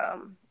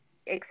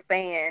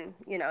expand,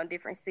 in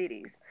different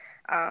cities.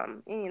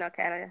 And,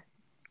 kind of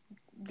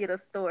get a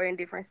store in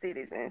different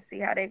cities and see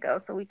how that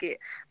goes. So we could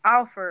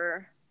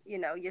offer,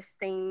 your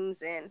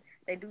steams, and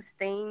they do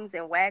steams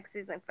and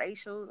waxes and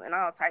facials and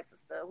all types of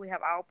stuff. We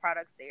have all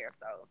products there.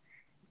 So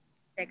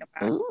check them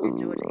out in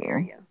the Georgia Ooh.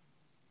 area.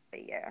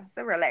 But yeah, it's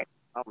a relaxing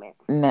moment.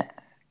 Now,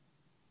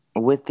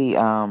 with the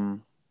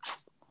I'm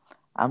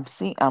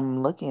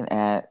looking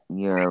at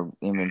your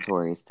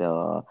inventory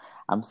still.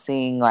 I'm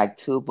seeing like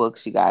two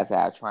books you guys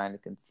have, Trying to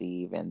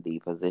Conceive and the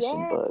Position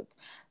Yeah, book.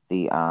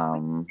 The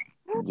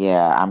we,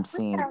 yeah, I'm we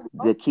seeing have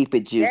the Keep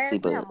It Juicy yes,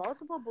 we have book.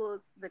 multiple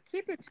books. The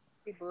Keep It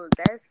Juicy book,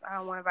 that's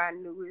one of our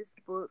newest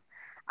books.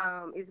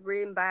 It's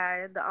written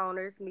by the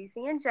owners,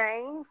 Missy and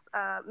James,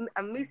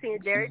 Missy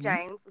and Jerry Hmm.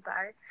 James, I'm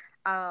sorry.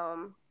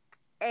 Um,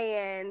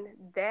 and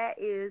that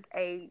is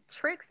a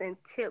tricks and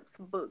tips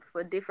books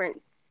for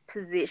different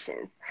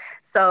positions.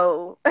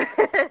 So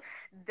that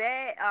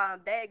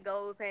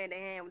goes hand in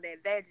hand with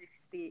that magic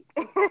stick.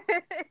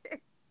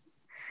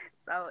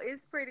 So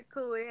it's pretty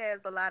cool. It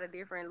has a lot of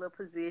different little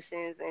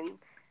positions and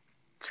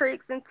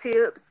tricks and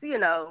tips,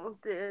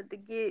 to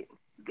get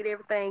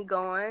everything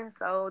going.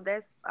 So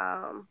that's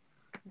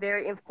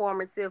very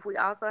informative. We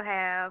also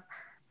have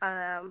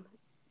um,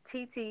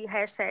 TT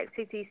hashtag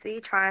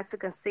TTC, Trying to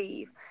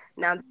Conceive.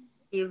 Now that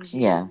gives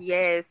you, Yes.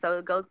 yes, so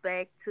it goes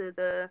back to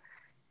the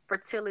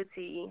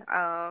fertility,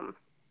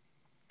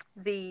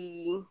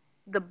 the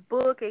the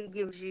book, it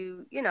gives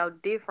you,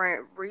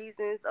 different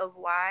reasons of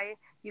why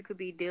you could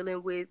be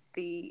dealing with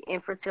the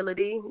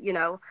infertility,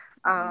 and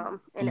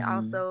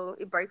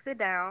it breaks it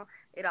down.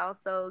 It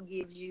also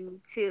gives you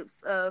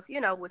tips of,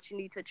 what you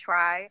need to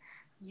try.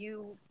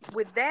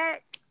 With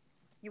that,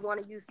 you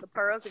want to use the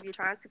pearls if you're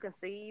trying to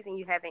conceive and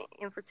you having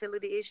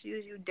infertility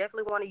issues. You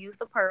definitely want to use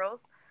the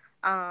pearls,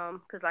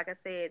 because, like I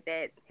said,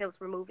 that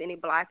helps remove any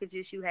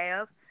blockages you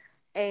have.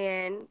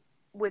 And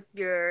with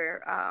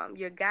your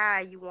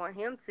guy, you want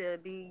him to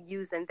be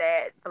using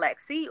that black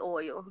seed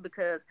oil,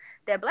 because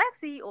that black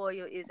seed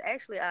oil is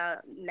actually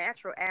a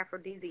natural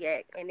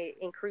aphrodisiac, and it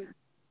increases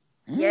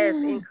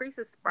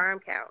sperm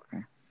count.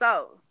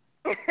 So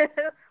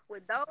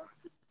with those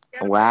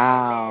together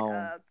and that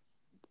Wow.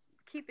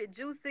 keep it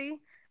juicy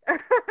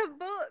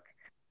book,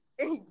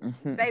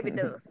 baby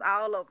dust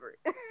all over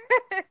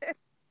it.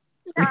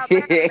 Y'all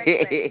better make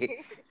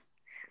it.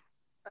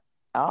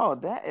 Oh,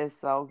 that is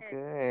so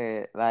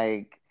good.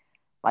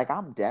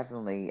 I've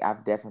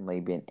definitely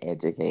been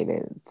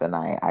educated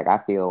tonight. Like, I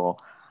feel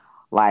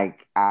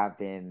like I've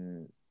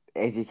been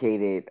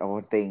educated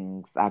on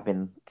things I've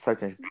been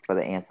searching for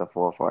the answer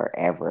for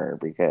forever,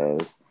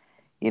 because,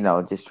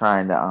 just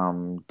trying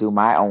to do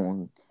my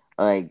own,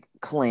 like,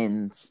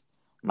 cleanse.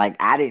 Like,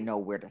 I didn't know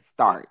where to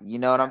start. You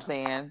know what I'm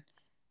saying?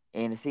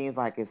 And it seems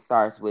like it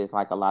starts with,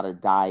 like, a lot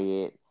of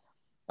diet.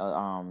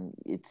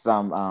 It's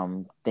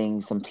some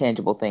things, some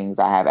tangible things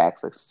I have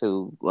access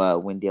to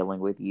when dealing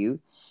with you,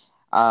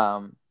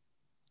 um,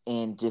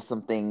 and just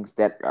some things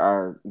that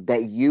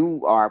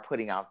you are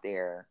putting out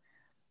there,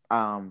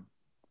 um,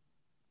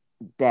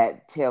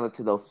 that tailor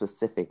to those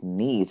specific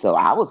needs. So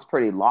I was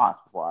pretty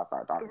lost before I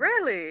started talking to you.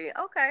 Really?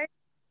 Okay.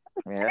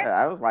 Yeah,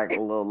 I was like a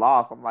little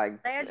lost. I'm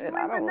like, Glad shit, you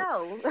I in the don't.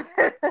 know.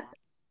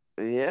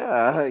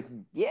 Yeah,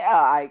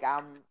 yeah.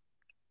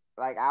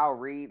 Like, I'll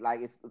read,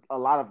 like, it's a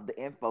lot of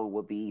the info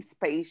would be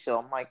spatial.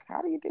 I'm like,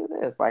 how do you do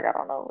this? Like, I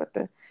don't know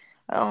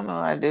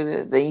how to do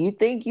this. And you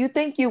think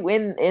you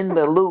in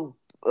the loop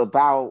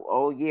about,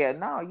 oh yeah,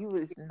 no, you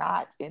was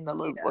not in the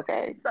loop. Yeah.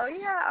 Okay. So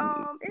yeah,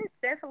 it's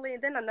definitely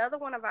then another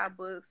one of our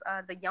books,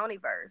 the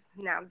Universe.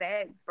 Now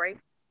that breaks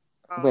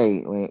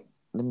Wait,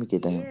 let me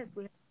get down. yes,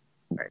 we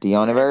The yes, the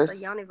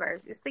universe.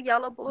 Universe. It's the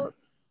yellow book.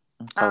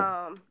 Oh,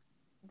 Um,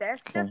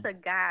 that's just okay. a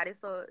guide.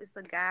 It's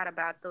a guide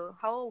about the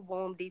whole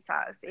womb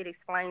detox. It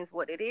explains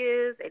what it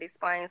is. It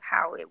explains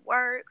how it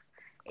works.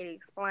 It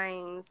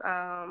explains,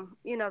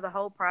 the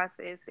whole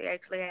process. It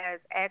actually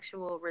has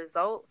actual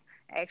results,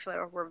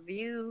 actual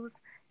reviews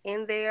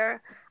in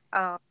there.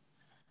 Um,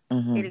 it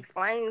Mm-hmm.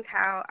 explains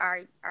how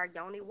our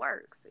yoni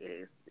works.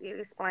 It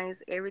explains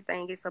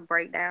everything. It's a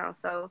breakdown.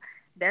 So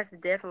that's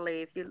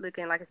definitely, if you're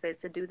looking, like I said,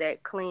 to do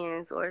that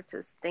cleanse or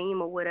to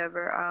steam or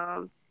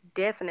whatever,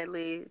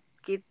 definitely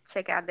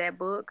check out that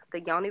book,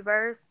 The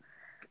Yoniverse.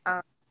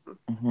 Um,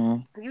 Mm-hmm.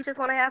 if you just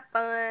want to have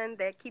fun,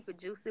 that keep it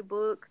juicy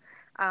book.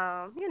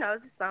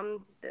 Just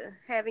something to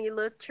have in your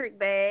little trick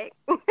bag,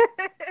 your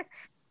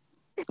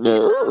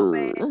little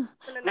bag, Ooh.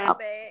 in a night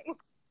bag.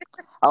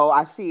 Oh,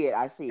 I see it.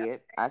 I see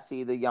it. I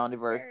see the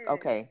universe. Yes.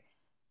 Okay.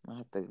 I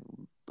have to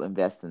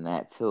invest in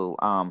that too.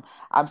 I'm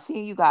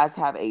seeing you guys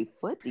have a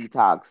foot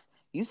detox.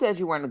 You said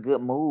you were in a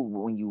good mood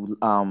when you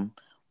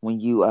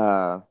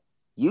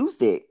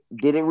used it.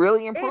 Did it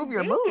really improve It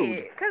your did,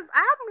 mood? cause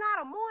I'm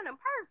not a morning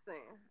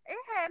person. It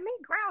had me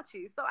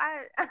grouchy, so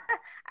I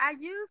I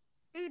used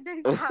the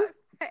detox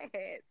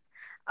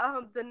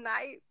pads the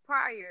night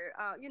prior.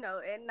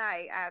 At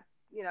night I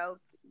you know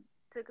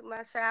took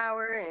my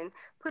shower and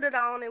put it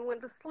on and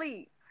went to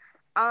sleep.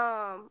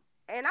 Um,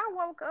 and I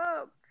woke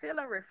up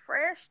feeling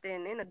refreshed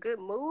and in a good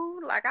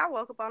mood. Like I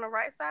woke up on the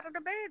right side of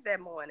the bed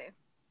that morning,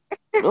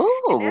 and that's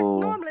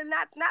Ooh, normally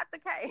not the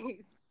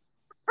case.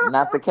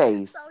 not the So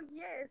case.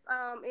 yes,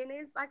 and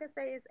it's like I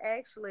say, it's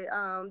actually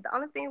the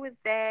only thing with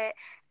that,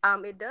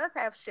 it does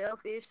have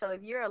shellfish. So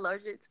if you're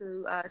allergic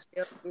to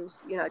shellfish,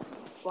 you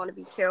want to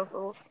be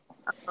careful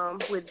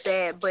with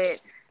that. But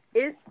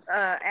it's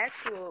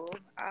actual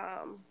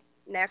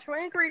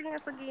natural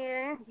ingredients.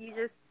 Again, you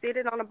just sit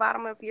it on the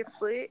bottom of your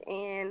foot,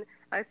 and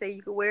like I say,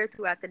 you can wear it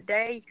throughout the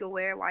day. You can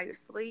wear it while you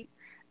sleep,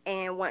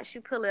 and once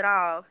you pull it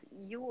off,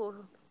 you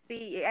will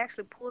see it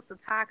actually pulls the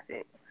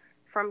toxins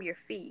from your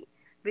feet,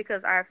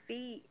 because our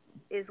feet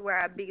is where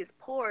our biggest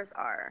pores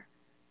are.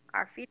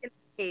 Our feet and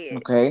head.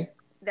 Okay.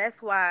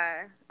 That's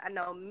why I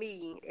know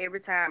me,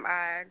 every time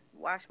I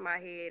wash my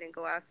head and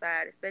go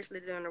outside, especially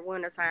during the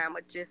winter time,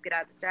 I just get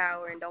out the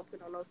shower and don't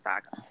put on no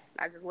socks.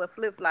 I just wear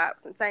flip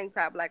flops and tank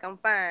top like I'm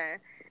fine.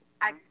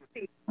 I can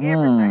see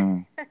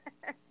everything. Mm.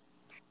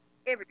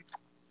 Everything.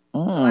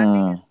 So our Mm.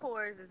 biggest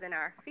pores is in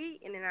our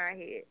feet and in our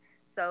head.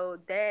 So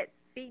that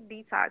feet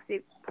detox,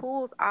 it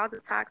pulls all the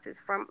toxins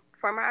from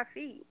our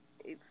feet.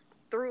 It's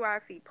through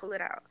our feet, pull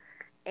it out.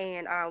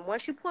 And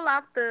once you pull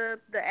off the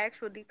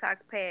actual detox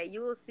pad,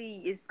 you will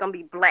see it's gonna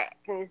be black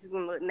and it's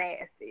gonna look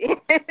nasty.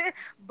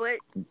 but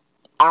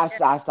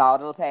I saw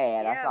the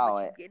pad. I yeah, saw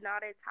but you it. getting all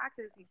that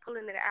toxins, you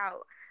pulling it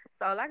out.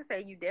 So like I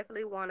said, you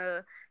definitely want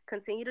to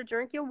continue to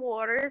drink your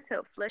waters,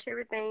 help flush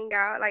everything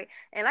out.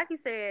 And like you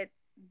said,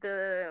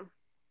 the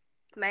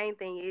main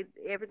thing is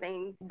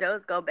everything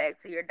does go back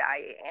to your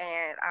diet,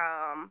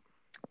 and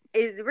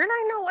it's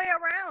really no way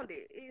around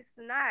it. It's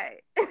not.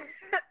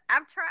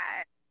 I've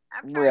tried.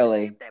 I've tried to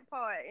skip Really. that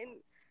part, and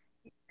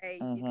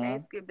hey, you Mm-hmm.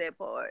 can't skip that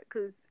part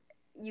because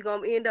you're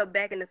gonna end up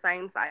back in the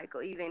same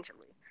cycle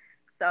eventually.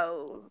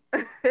 So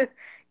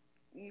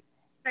you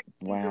take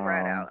the easy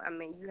route Wow. out. I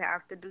mean, you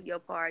have to do your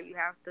part. You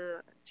have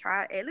to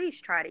try at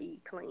least try to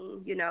eat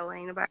clean. You know,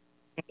 ain't about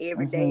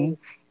every Mm-hmm. day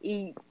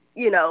eat.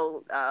 You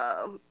know,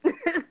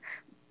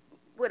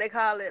 what they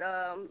call it,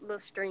 little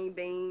string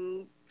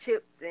bean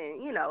chips,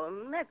 and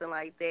nothing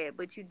like that.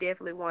 But you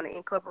definitely want to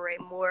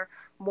incorporate more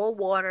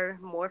water,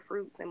 more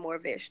fruits, and more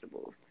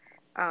vegetables,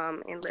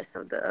 and less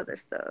of the other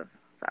stuff.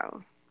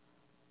 So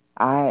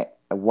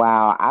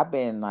Wow, I've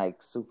been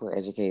like super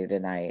educated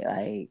tonight.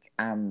 Like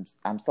I'm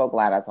so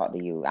glad I talked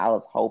to you. I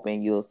was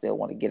hoping you'll still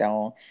want to get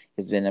on.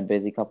 It's been a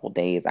busy couple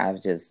days.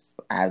 I've just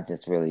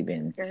really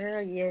been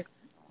girl, yes,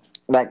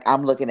 like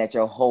I'm looking at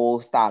your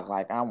whole stock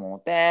like I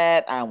want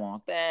that, I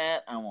want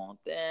that, I want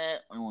that,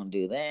 I want to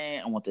do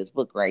that. I want this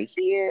book right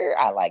here.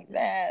 I like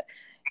that.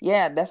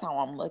 Yeah, that's how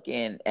I'm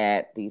looking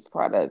at these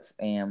products,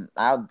 and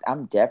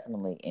I'm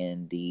definitely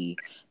in the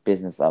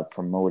business of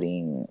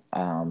promoting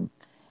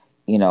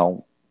you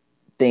know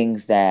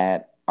things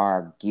that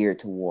are geared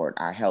toward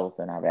our health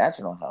and our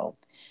vaginal health.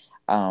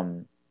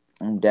 Um,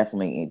 I'm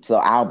definitely so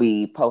I'll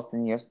be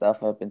posting your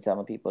stuff up and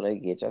telling people to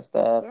get your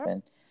stuff yep,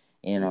 and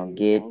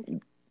get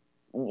thank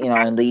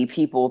and lead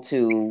people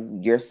to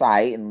your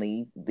site and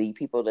lead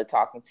people to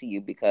talking to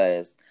you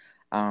because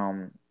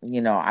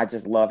I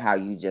just love how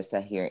you just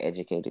sat here and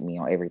educated me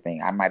on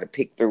everything. I might have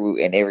picked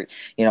through and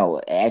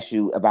asked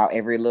you about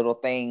every little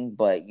thing,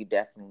 but you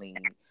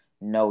definitely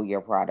know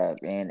your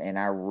product, and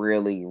I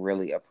really,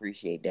 really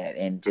appreciate that.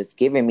 And just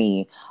giving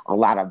me a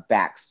lot of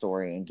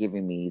backstory and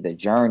giving me the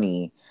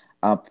journey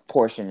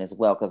portion as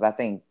well, because I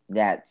think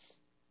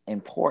that's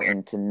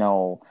important to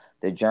know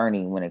the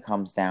journey when it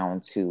comes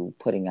down to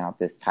putting out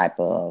this type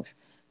of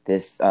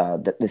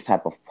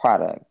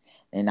product,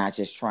 and not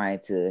just trying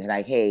to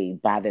like, hey,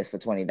 buy this for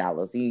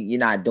 $20. You're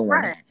not you.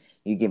 doing Right, that.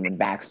 You're giving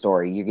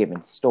backstory, you're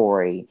giving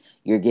story,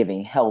 you're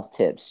giving health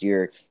tips,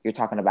 you're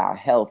talking about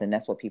health, and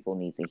that's what people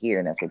need to hear,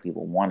 and that's what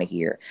people want to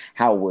hear,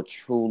 how it will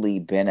truly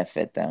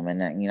benefit them.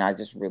 And I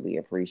just really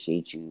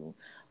appreciate you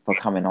for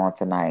coming on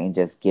tonight and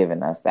just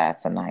giving us that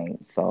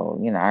tonight.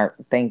 So I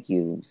thank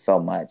you so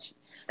much.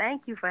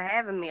 thank you for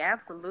having me.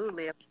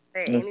 Absolutely,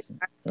 It's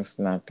it's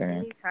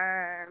nothing.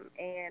 anytime.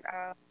 And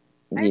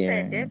like I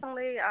said, Yeah.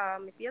 definitely,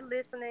 if you're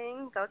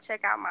listening, go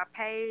check out my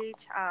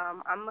page.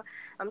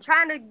 I'm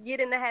trying to get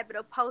in the habit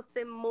of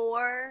posting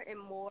more and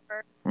more,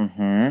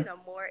 Mm-hmm.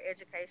 more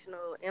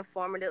educational,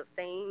 informative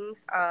things.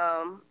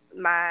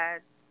 My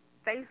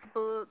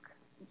Facebook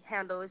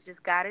handle is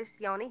just Goddess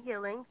Yoni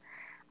Healing.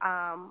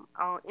 On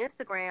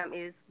Instagram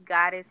is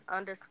Goddess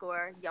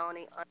underscore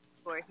Yoni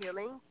underscore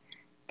Healing,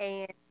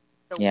 and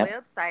the Yep.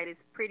 website is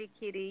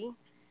prettykitty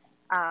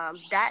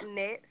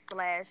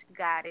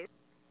 .net/goddess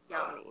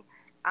Yoni.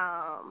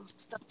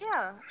 So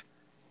yeah,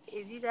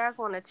 if you guys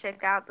want to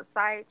check out the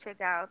site,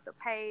 check out the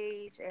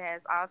page. It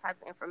has all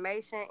types of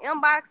information.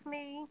 Inbox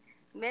me,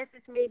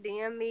 message me,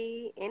 DM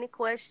me. Any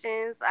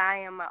questions? I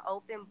am an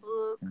open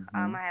book.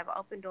 Mm-hmm. I have an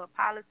open door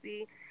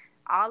policy.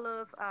 All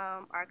of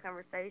our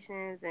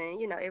conversations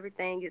and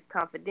everything is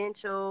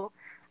confidential.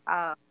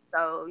 Uh,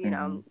 so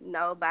Mm-hmm.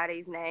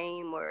 nobody's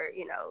name or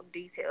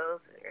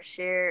details are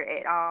shared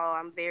at all.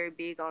 I'm very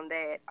big on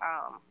that.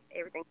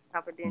 Everything's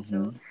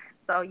confidential. Mm-hmm.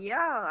 So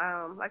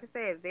yeah, like I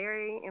said,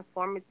 very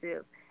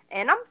informative.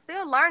 And I'm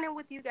still learning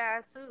with you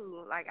guys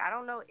too. Like I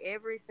don't know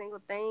every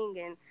single thing,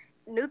 and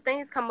new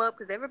things come up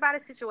because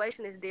everybody's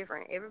situation is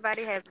different.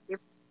 Everybody has a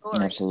different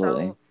story.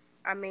 Absolutely. So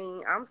I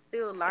mean, I'm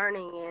still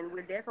learning, and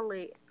we're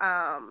definitely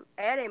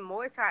adding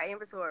more to our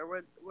inventory.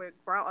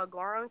 We're a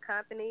growing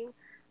company.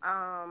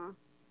 Um,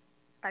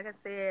 like I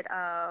said,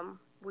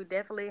 we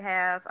definitely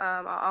have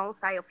our own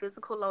site, a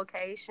physical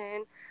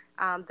location.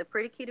 The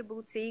Pretty Kitty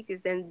Boutique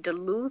is in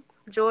Duluth,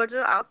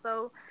 Georgia.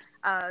 Also,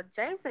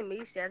 James and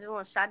Misha, I just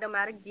want to shout them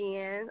out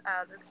again.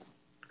 The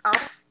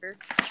owners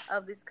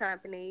of this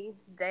company,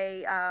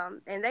 they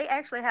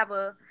actually have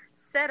a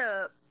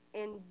setup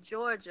in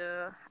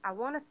Georgia. I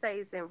want to say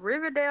it's in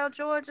Riverdale,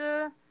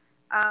 Georgia.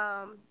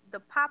 The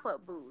pop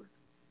up booth.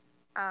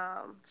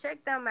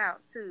 Check them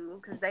out too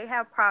because they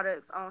have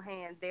products on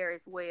hand there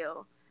as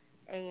well.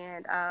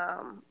 And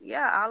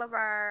yeah, all of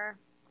our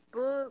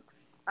books.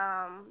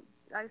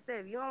 Like I said,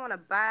 if you don't want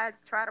to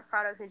try the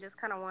products and just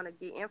kind of want to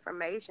get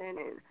information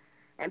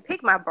and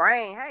pick my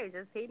brain, hey,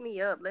 just hit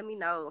me up. Let me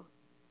know.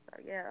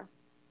 So yeah,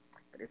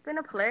 but it's been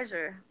a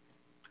pleasure.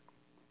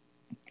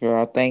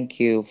 Girl, thank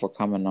you for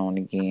coming on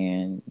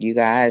again. You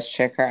guys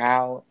check her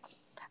out.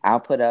 I'll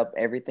put up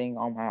everything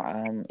on my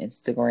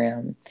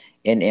Instagram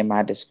and in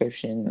my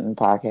description and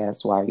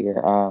podcast while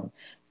you're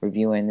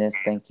reviewing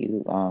this. Thank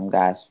you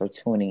guys for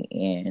tuning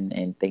in,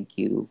 and thank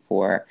you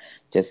for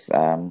just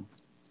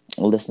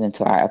listening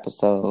to our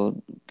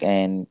episode,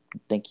 and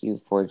thank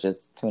you for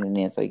just tuning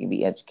in so you can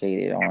be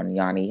educated on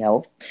Yoni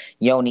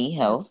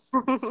Health,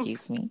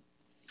 excuse me.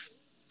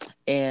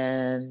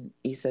 And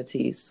Issa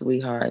T,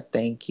 sweetheart,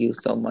 thank you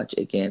so much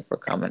again for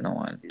coming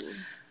on.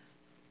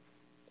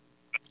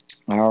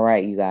 All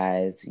right, you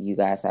guys. You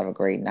guys have a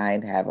great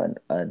night. Have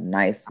a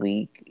nice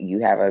week. You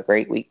have a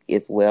great week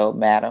as well,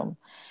 madam.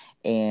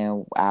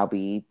 And I'll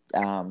be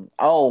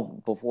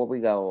before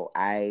we go,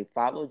 I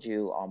followed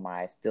you on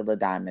my Still a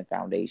Diamond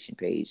Foundation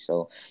page.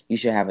 So you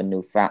should have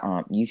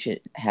you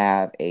should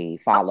have a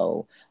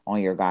follow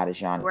on your Goddess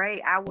Genre.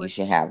 Great. You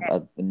should have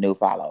a new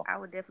follow. I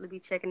would definitely be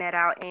checking that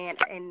out. And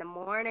in the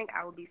morning,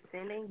 I will be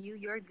sending you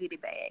your goodie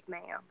bag,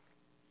 ma'am.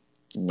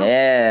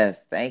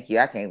 Yes, thank you.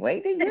 I can't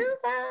wait to use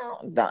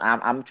them.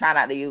 I'm trying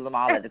not to use them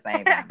all at the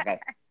same time. Okay.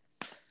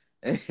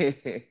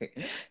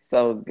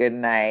 So good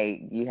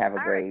night. You have a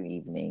great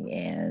evening,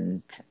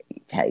 and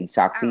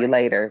talk to you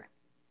later.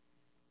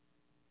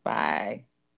 Bye.